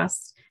building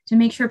trust, to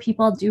make sure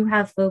people do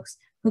have folks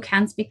who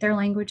can speak their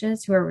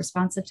languages, who are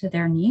responsive to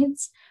their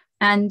needs,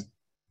 and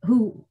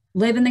who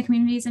live in the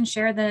communities and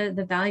share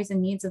the values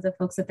and needs of the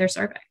folks that they're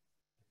serving.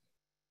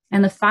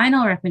 And the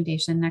final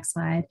recommendation, next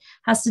slide,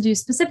 has to do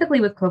specifically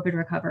with COVID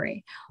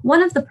recovery.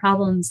 One of the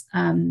problems,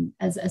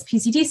 as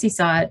PCDC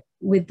saw it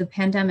with the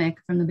pandemic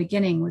from the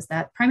beginning, was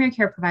that primary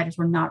care providers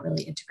were not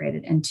really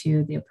integrated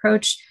into the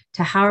approach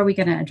to how are we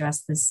going to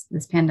address this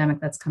pandemic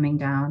that's coming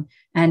down,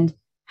 and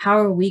how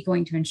are we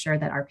going to ensure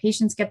that our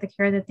patients get the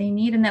care that they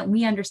need and that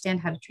we understand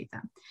how to treat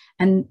them.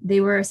 And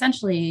they were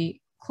essentially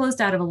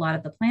closed out of a lot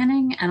of the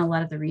planning and a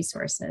lot of the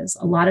resources.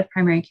 A lot of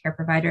primary care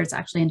providers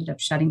actually ended up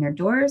shutting their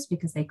doors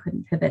because they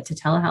couldn't pivot to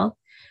telehealth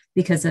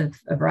because of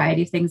a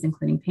variety of things,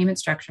 including payment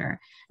structure.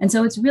 And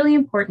so it's really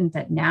important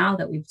that now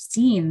that we've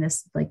seen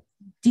this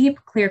deep,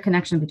 clear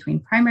connection between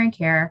primary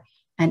care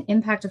and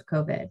impact of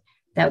COVID,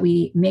 that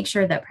we make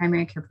sure that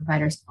primary care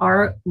providers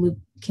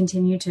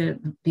continue to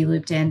be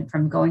looped in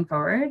from going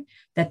forward,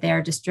 that they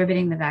are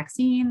distributing the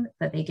vaccine,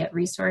 that they get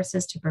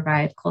resources to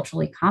provide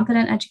culturally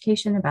competent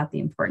education about the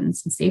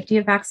importance and safety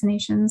of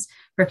vaccinations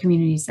for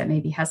communities that may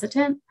be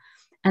hesitant.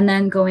 And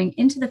then going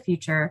into the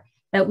future,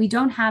 that we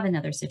don't have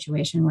another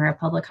situation where a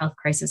public health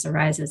crisis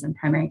arises and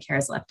primary care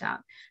is left out.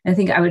 And I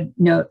think I would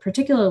note,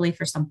 particularly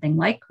for something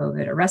like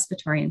COVID, a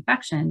respiratory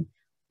infection,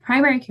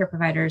 primary care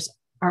providers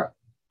are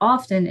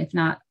often, if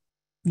not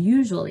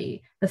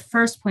usually, the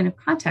first point of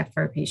contact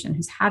for a patient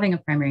who's having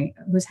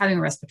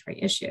a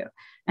respiratory issue.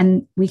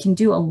 And we can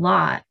do a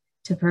lot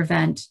to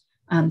prevent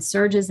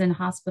surges in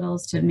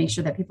hospitals, to make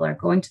sure that people are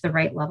going to the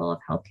right level of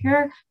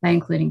healthcare by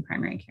including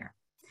primary care.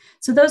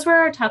 So those were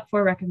our top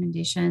 4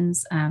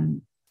 recommendations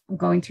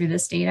going through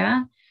this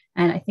data.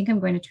 And I think I'm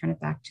going to turn it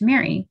back to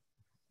Mary.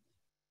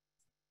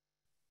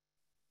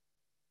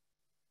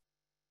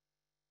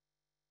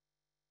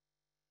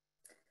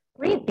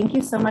 Great, thank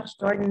you so much,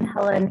 Jordan,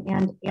 Helen,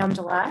 and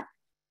Angela.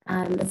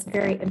 It's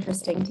very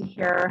interesting to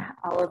hear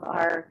all of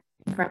our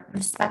different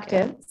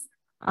perspectives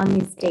on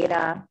these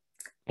data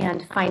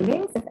and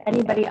findings. If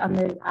anybody on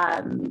the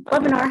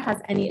webinar has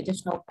any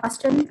additional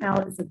questions, now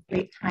is a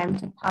great time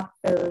to pop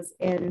those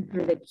in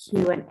through the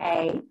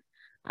Q&A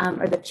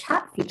or the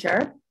chat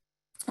feature.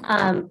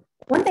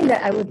 One thing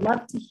that I would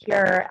love to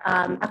hear,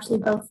 actually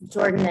both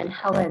Jordan and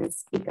Helen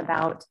speak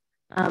about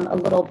a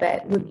little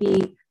bit, would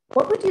be,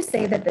 what would you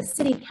say that the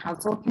City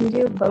Council can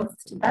do both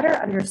to better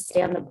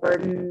understand the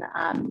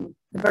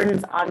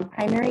burdens on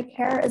primary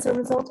care as a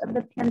result of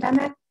the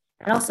pandemic,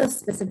 and also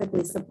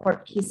specifically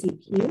support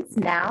PCPs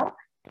now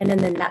and in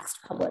the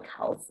next public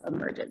health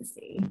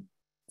emergency?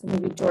 So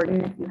maybe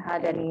Jordan, if you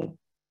had any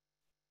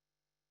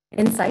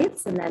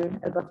insights, and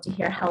then I'd love to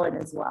hear Helen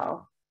as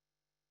well.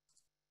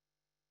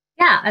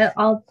 Yeah,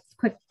 I'll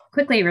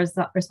quickly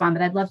respond,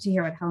 but I'd love to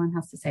hear what Helen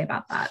has to say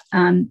about that.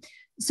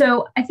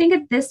 So I think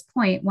at this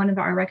point, one of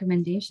our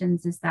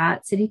recommendations is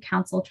that City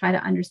Council try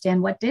to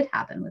understand what did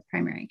happen with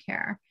primary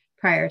care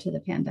prior to the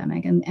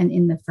pandemic and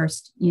in the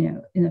first,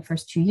 in the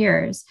first 2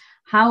 years.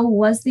 How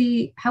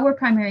were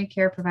primary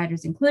care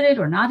providers included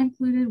or not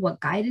included? What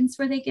guidance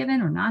were they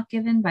given or not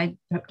given by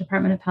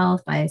Department of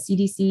Health, by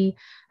CDC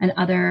and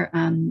other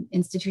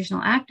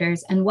institutional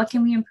actors? And what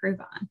can we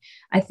improve on?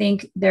 I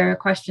think there are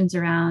questions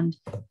around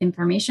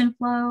information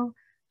flow,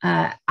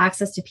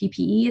 access to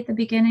PPE at the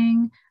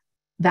beginning,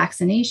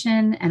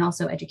 vaccination, and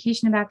also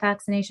education about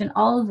vaccination,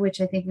 all of which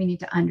I think we need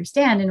to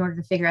understand in order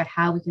to figure out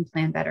how we can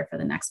plan better for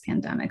the next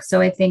pandemic. So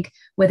I think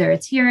whether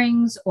it's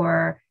hearings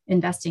or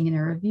investing in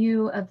a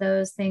review of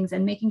those things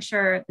and making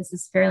sure, this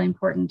is fairly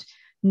important,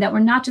 that we're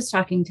not just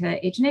talking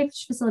to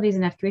H&H facilities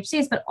and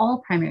FQHCs, but all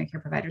primary care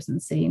providers in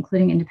the city,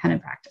 including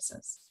independent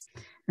practices.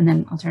 And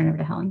then I'll turn it over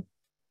to Helen.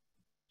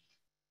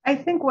 I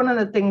think one of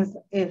the things,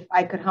 if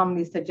I could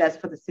humbly suggest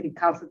for the City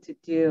Council to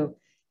do,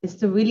 is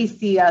to really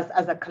see us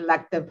as a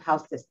collective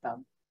health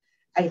system.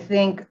 I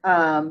think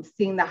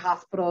seeing the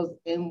hospitals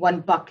in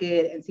one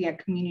bucket and seeing our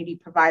community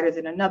providers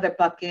in another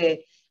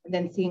bucket, and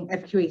then seeing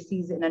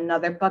FQACs in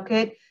another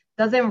bucket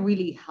doesn't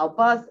really help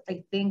us.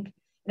 I think,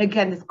 and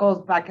again, this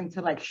goes back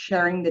into like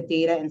sharing the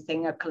data and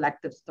saying a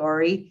collective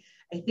story.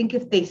 I think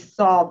if they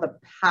saw the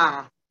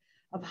path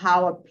of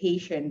how a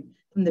patient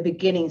from the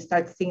beginning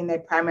starts seeing their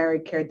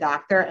primary care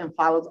doctor and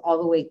follows all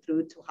the way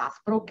through to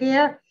hospital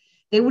care,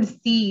 they would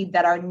see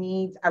that our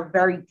needs are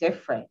very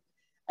different.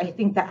 I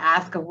think the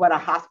ask of what a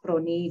hospital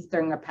needs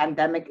during a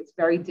pandemic is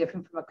very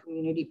different from a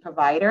community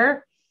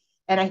provider.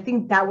 And I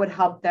think that would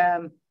help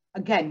them,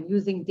 again,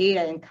 using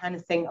data and kind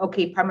of saying,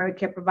 okay, primary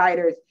care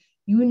providers,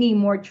 you need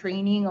more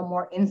training or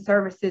more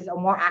in-services or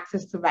more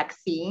access to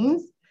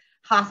vaccines.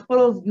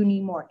 Hospitals, you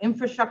need more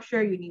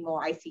infrastructure, you need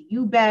more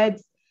ICU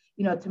beds,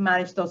 to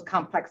manage those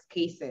complex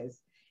cases,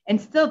 and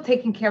still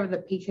taking care of the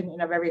patient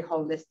in a very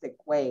holistic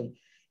way.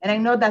 And I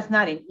know that's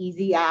not an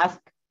easy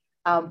ask,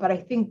 but I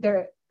think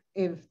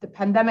if the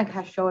pandemic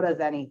has showed us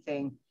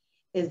anything,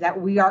 is that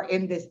we are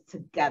in this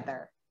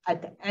together.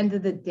 At the end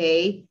of the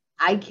day,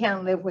 I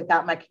can't live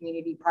without my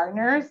community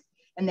partners,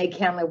 and they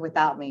can't live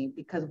without me,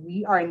 because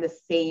we are in the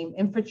same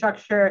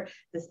infrastructure,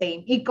 the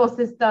same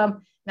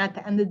ecosystem. And at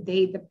the end of the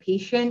day, the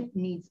patient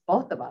needs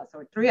both of us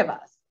or three of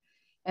us.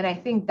 And I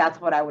think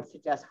that's what I would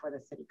suggest for the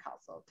city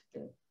council to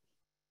do.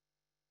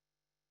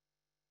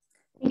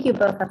 Thank you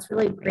both. That's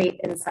really great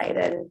insight.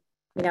 And,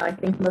 I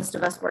think most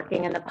of us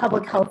working in the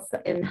public health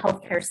and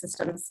healthcare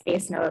system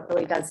space know it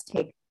really does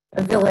take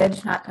a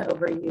village, not to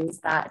overuse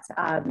that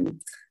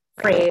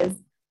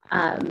phrase.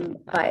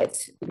 But,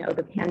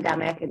 the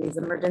pandemic and these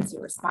emergency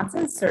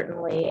responses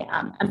certainly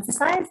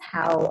emphasize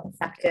how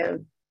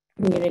effective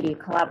community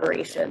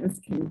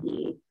collaborations can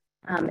be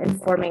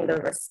informing the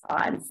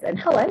response. And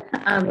Helen,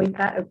 we've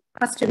got a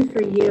question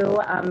for you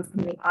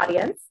from the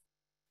audience.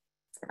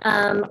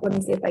 Let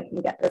me see if I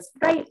can get this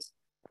right.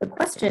 The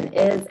question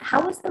is,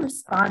 how was the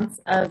response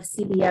of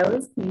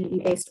CBOs,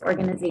 community-based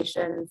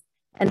organizations,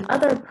 and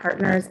other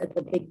partners at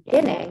the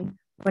beginning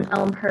when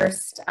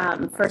Elmhurst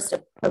first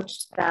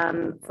approached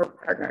them for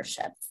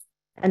partnerships?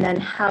 And then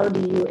how do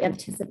you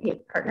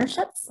anticipate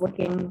partnerships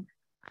looking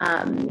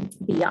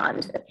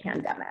beyond the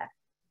pandemic?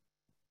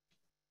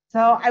 So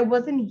I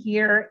wasn't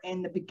here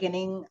in the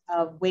beginning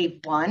of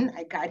wave 1.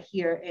 I got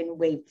here in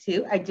wave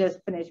 2. I just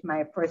finished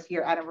my first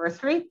year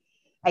anniversary.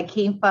 I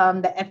came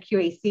from the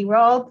FQAC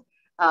world,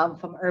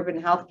 from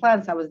urban health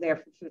plans. I was there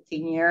for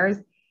 15 years.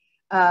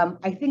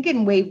 I think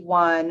in wave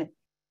 1,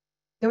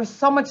 there was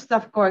so much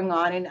stuff going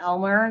on in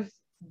Elmhurst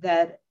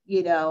that,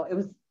 it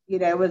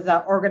was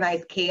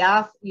organized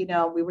chaos. We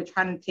were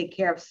trying to take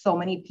care of so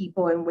many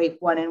people in wave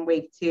 1 and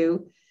wave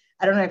 2.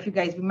 I don't know if you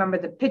guys remember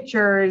the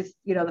pictures,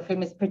 the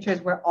famous pictures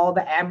where all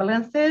the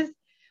ambulances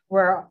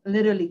were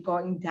literally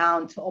going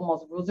down to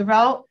almost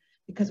Roosevelt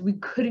because we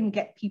couldn't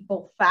get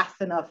people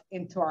fast enough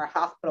into our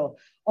hospital,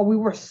 or we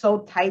were so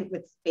tight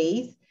with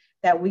space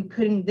that we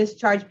couldn't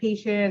discharge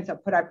patients or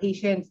put our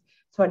patients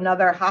to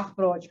another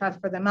hospital and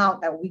transfer them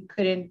out, that we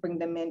couldn't bring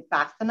them in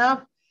fast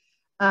enough.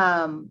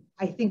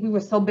 I think we were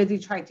so busy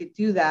trying to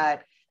do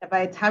that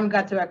by the time we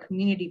got to our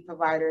community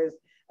providers,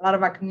 a lot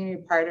of our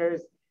community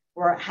partners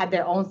had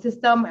their own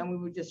system, and we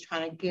were just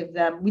trying to give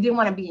them, we didn't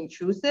want to be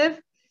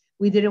intrusive.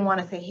 We didn't want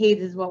to say, hey,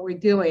 this is what we're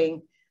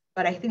doing.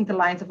 But I think the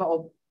lines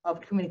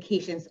of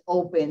communications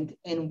opened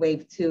in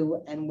wave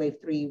 2 and wave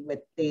 3 with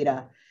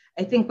data.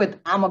 I think with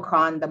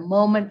Omicron, the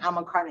moment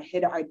Omicron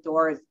hit our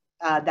doors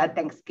that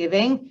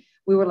Thanksgiving,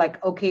 we were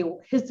like, okay,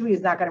 history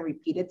is not going to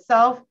repeat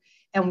itself.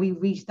 And we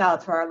reached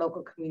out to our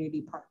local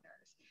community partners.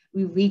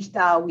 We reached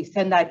out, we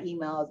sent out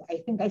emails. I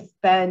think I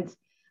spent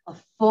a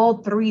full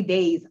 3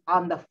 days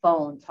on the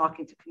phone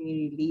talking to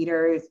community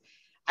leaders.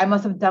 I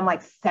must have done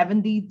like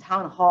 70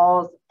 town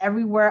halls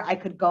everywhere I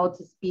could go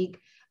to speak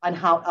on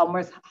how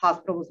Elmhurst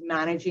Hospital was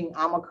managing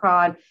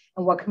Omicron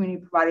and what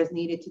community providers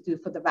needed to do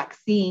for the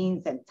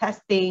vaccines and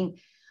testing.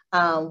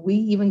 We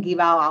even gave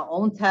out our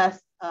own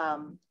tests.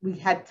 We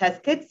had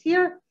test kits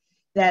here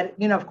that,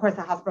 of course,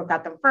 the hospital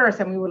got them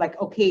first. And we were like,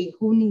 okay,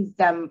 who needs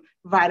them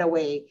right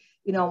away?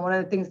 One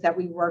of the things that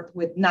we worked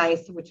with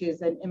NYC, which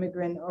is an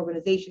immigrant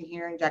organization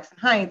here in Jackson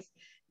Heights,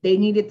 they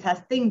needed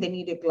testing, they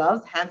needed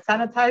gloves, hand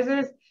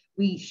sanitizers.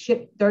 We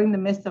shipped during the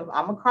midst of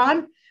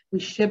Omicron, we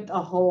shipped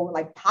a whole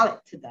pallet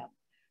to them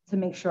to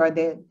make sure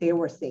that they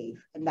were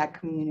safe. And that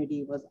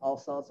community was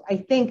also, so I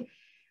think,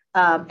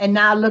 and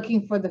now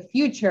looking for the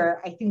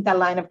future, I think that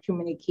line of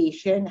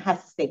communication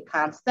has to stay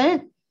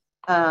constant.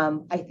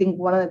 I think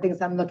one of the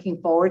things I'm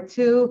looking forward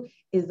to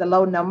is the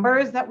low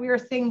numbers that we are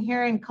seeing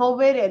here in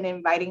COVID, and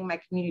inviting my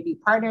community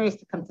partners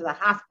to come to the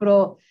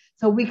hospital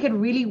so we could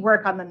really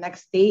work on the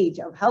next stage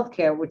of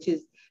healthcare, which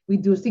is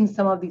reducing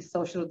some of these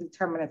social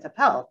determinants of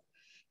health.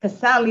 Because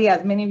sadly,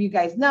 as many of you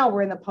guys know,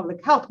 we're in the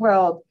public health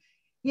world.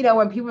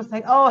 When people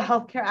say, oh,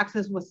 healthcare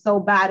access was so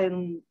bad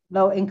in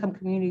low income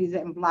communities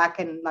and Black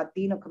and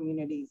Latino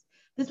communities,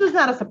 this was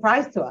not a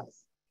surprise to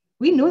us.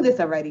 We knew this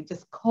already,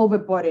 just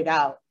COVID brought it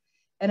out.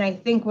 And I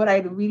think what I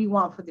really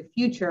want for the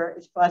future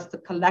is for us to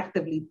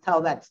collectively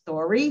tell that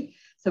story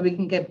so we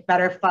can get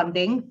better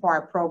funding for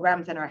our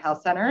programs and our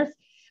health centers,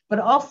 but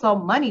also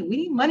money. We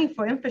need money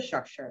for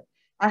infrastructure.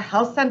 Our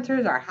health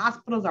centers, our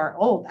hospitals are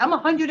old. I'm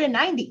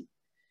 190.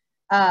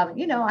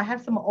 You know, I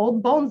have some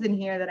old bones in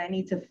here that I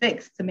need to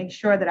fix to make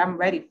sure that I'm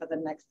ready for the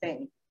next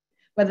thing.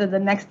 Whether the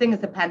next thing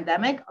is a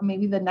pandemic, or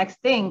maybe the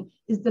next thing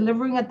is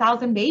delivering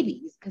 1,000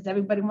 babies because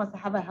everybody wants to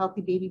have a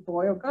healthy baby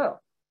boy or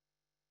girl.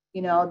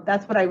 You know,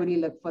 that's what I really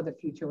look for the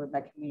future with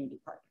my community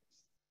partners.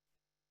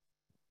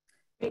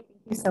 Great.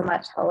 Thank you so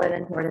much, Helen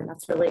and Jordan.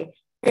 That's really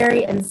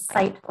very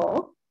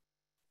insightful.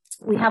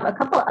 We have a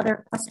couple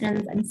other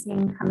questions I'm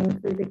seeing coming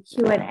through the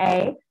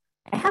Q&A.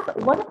 I have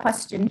one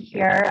question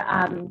here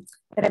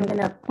that I'm going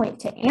to point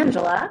to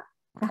Angela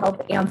to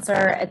help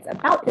answer. It's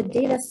about the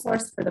data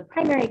source for the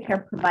primary care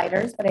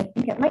providers, but I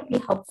think it might be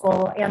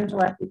helpful,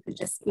 Angela, if you could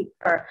just speak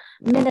for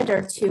a minute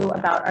or two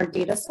about our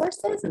data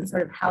sources and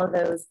sort of how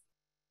those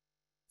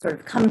sort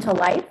of come to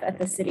life at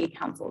the city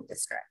council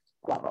district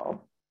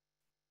level.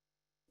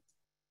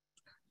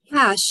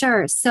 Yeah,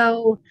 sure.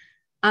 So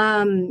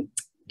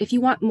if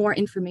you want more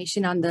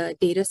information on the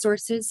data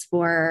sources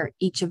for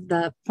each of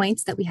the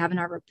points that we have in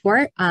our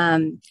report,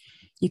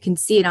 you can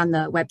see it on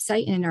the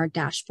website and in our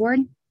dashboard.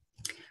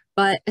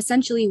 But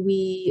essentially,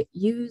 we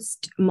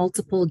used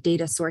multiple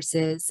data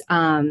sources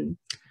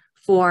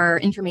for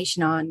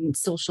information on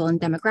social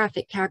and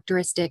demographic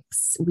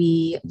characteristics.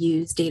 We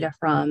use data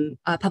from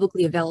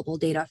publicly available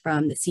data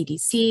from the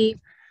CDC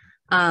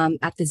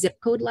at the zip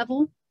code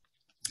level.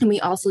 And we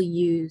also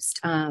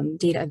used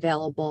data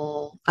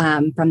available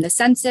from the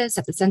census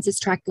at the census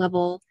tract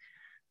level.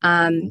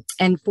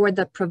 And for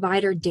the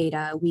provider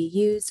data, we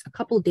used a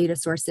couple data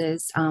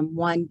sources,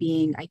 one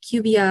being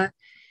IQVIA,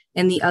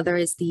 and the other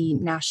is the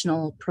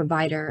National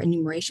Provider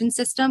Enumeration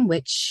System,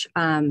 which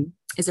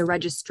is a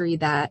registry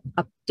that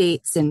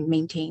updates and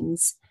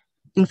maintains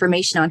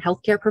information on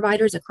healthcare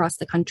providers across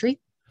the country.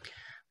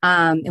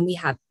 And we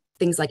have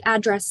things like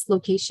address,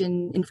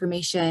 location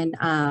information,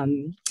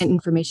 and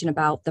information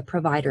about the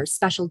provider's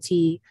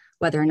specialty,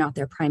 whether or not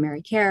they're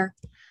primary care.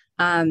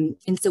 And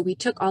so we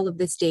took all of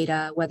this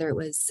data, whether it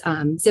was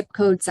zip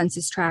code,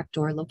 census tract,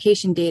 or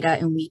location data,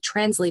 and we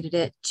translated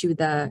it to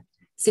the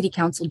city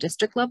council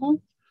district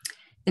level.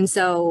 And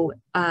so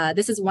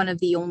this is one of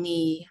the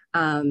only,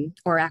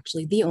 or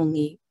actually the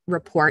only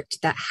report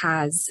that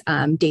has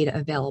data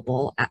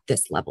available at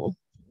this level.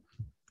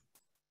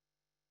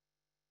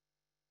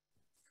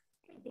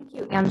 Thank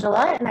you,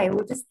 Angela. And I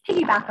will just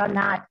piggyback on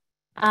that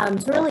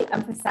to really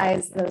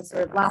emphasize the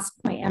sort of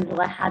last point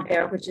Angela had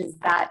there, which is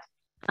that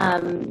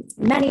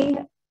many,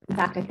 in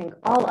fact, I think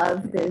all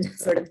of the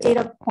sort of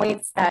data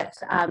points that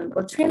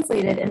were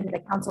translated into the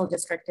council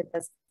district in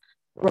this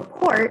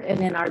report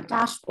and in our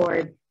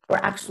dashboard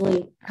were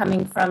actually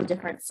coming from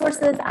different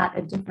sources at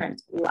a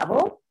different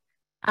level.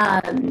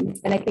 And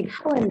I think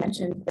Helen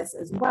mentioned this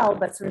as well,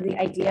 but sort of the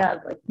idea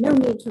of like no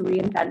need to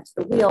reinvent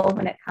the wheel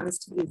when it comes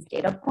to these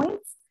data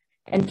points.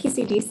 And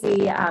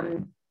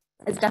PCDC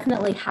is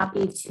definitely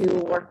happy to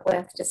work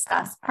with,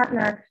 discuss,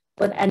 partner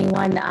with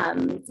anyone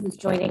who's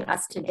joining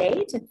us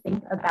today to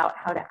think about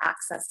how to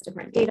access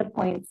different data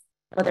points,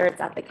 whether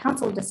it's at the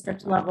council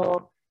district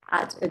level,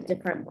 at a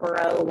different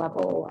borough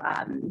level,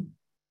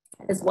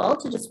 as well,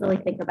 to just really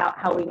think about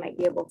how we might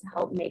be able to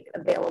help make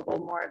available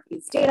more of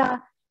these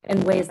data in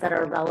ways that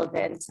are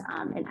relevant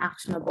and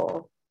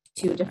actionable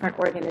to different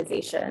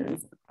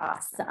organizations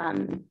across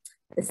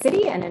the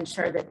city, and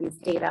ensure that these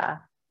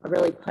data are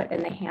really put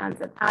in the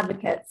hands of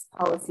advocates,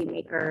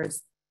 policymakers,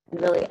 and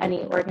really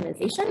any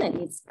organization that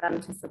needs them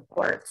to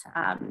support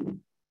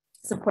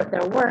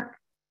their work,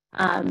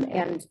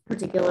 and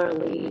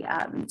particularly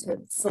to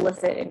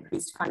solicit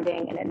increased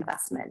funding and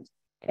investment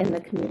in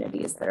the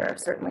communities that are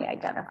certainly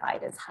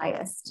identified as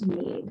highest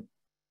need.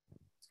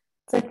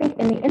 So I think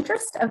in the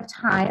interest of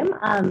time,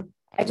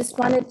 I just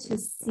wanted to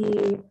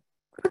see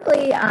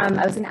quickly,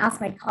 I was going to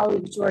ask my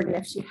colleague Jordan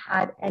if she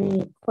had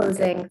any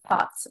closing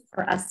thoughts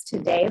for us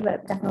today,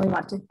 but definitely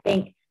want to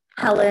thank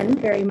Helen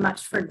very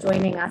much for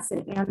joining us,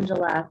 and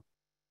Angela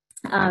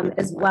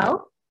as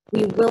well.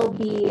 We will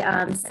be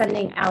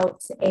sending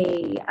out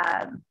a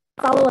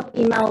follow-up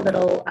email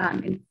that'll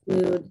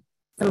include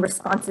some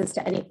responses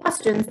to any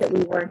questions that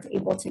we weren't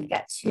able to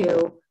get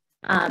to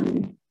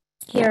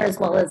here, as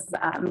well as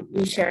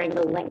resharing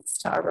the links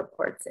to our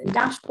reports and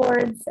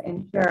dashboards.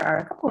 And here are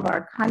a couple of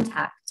our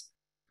contact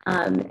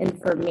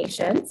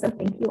information. So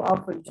thank you all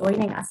for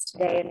joining us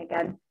today. And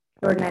again,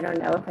 Jordan, I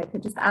don't know if I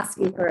could just ask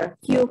you for a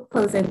few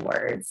closing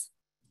words.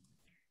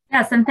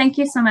 Yes, and thank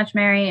you so much,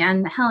 Mary.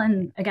 And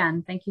Helen,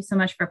 again, thank you so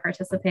much for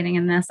participating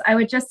in this. I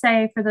would just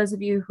say, for those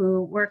of you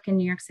who work in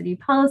New York City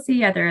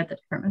policy, either at the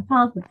Department of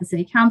Health, with the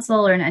City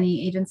Council, or in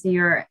any agency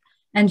or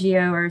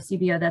NGO or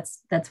CBO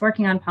that's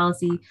working on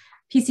policy,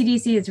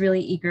 PCDC is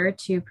really eager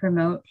to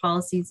promote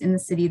policies in the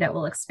city that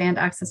will expand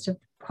access to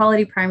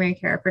quality primary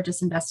care for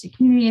disinvested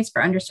communities,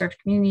 for underserved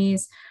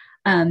communities.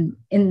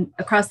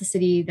 Across the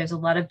city, there's a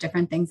lot of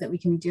different things that we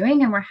can be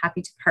doing, and we're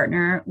happy to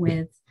partner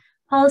with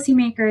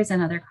policymakers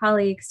and other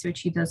colleagues to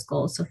achieve those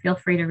goals. So feel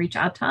free to reach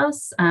out to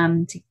us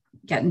to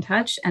get in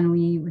touch, and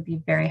we would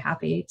be very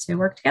happy to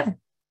work together.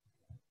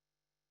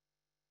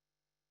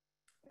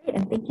 Great,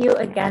 and thank you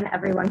again,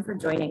 everyone, for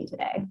joining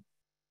today.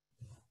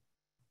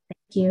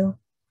 Thank you.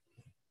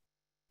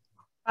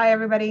 Bye,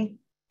 everybody.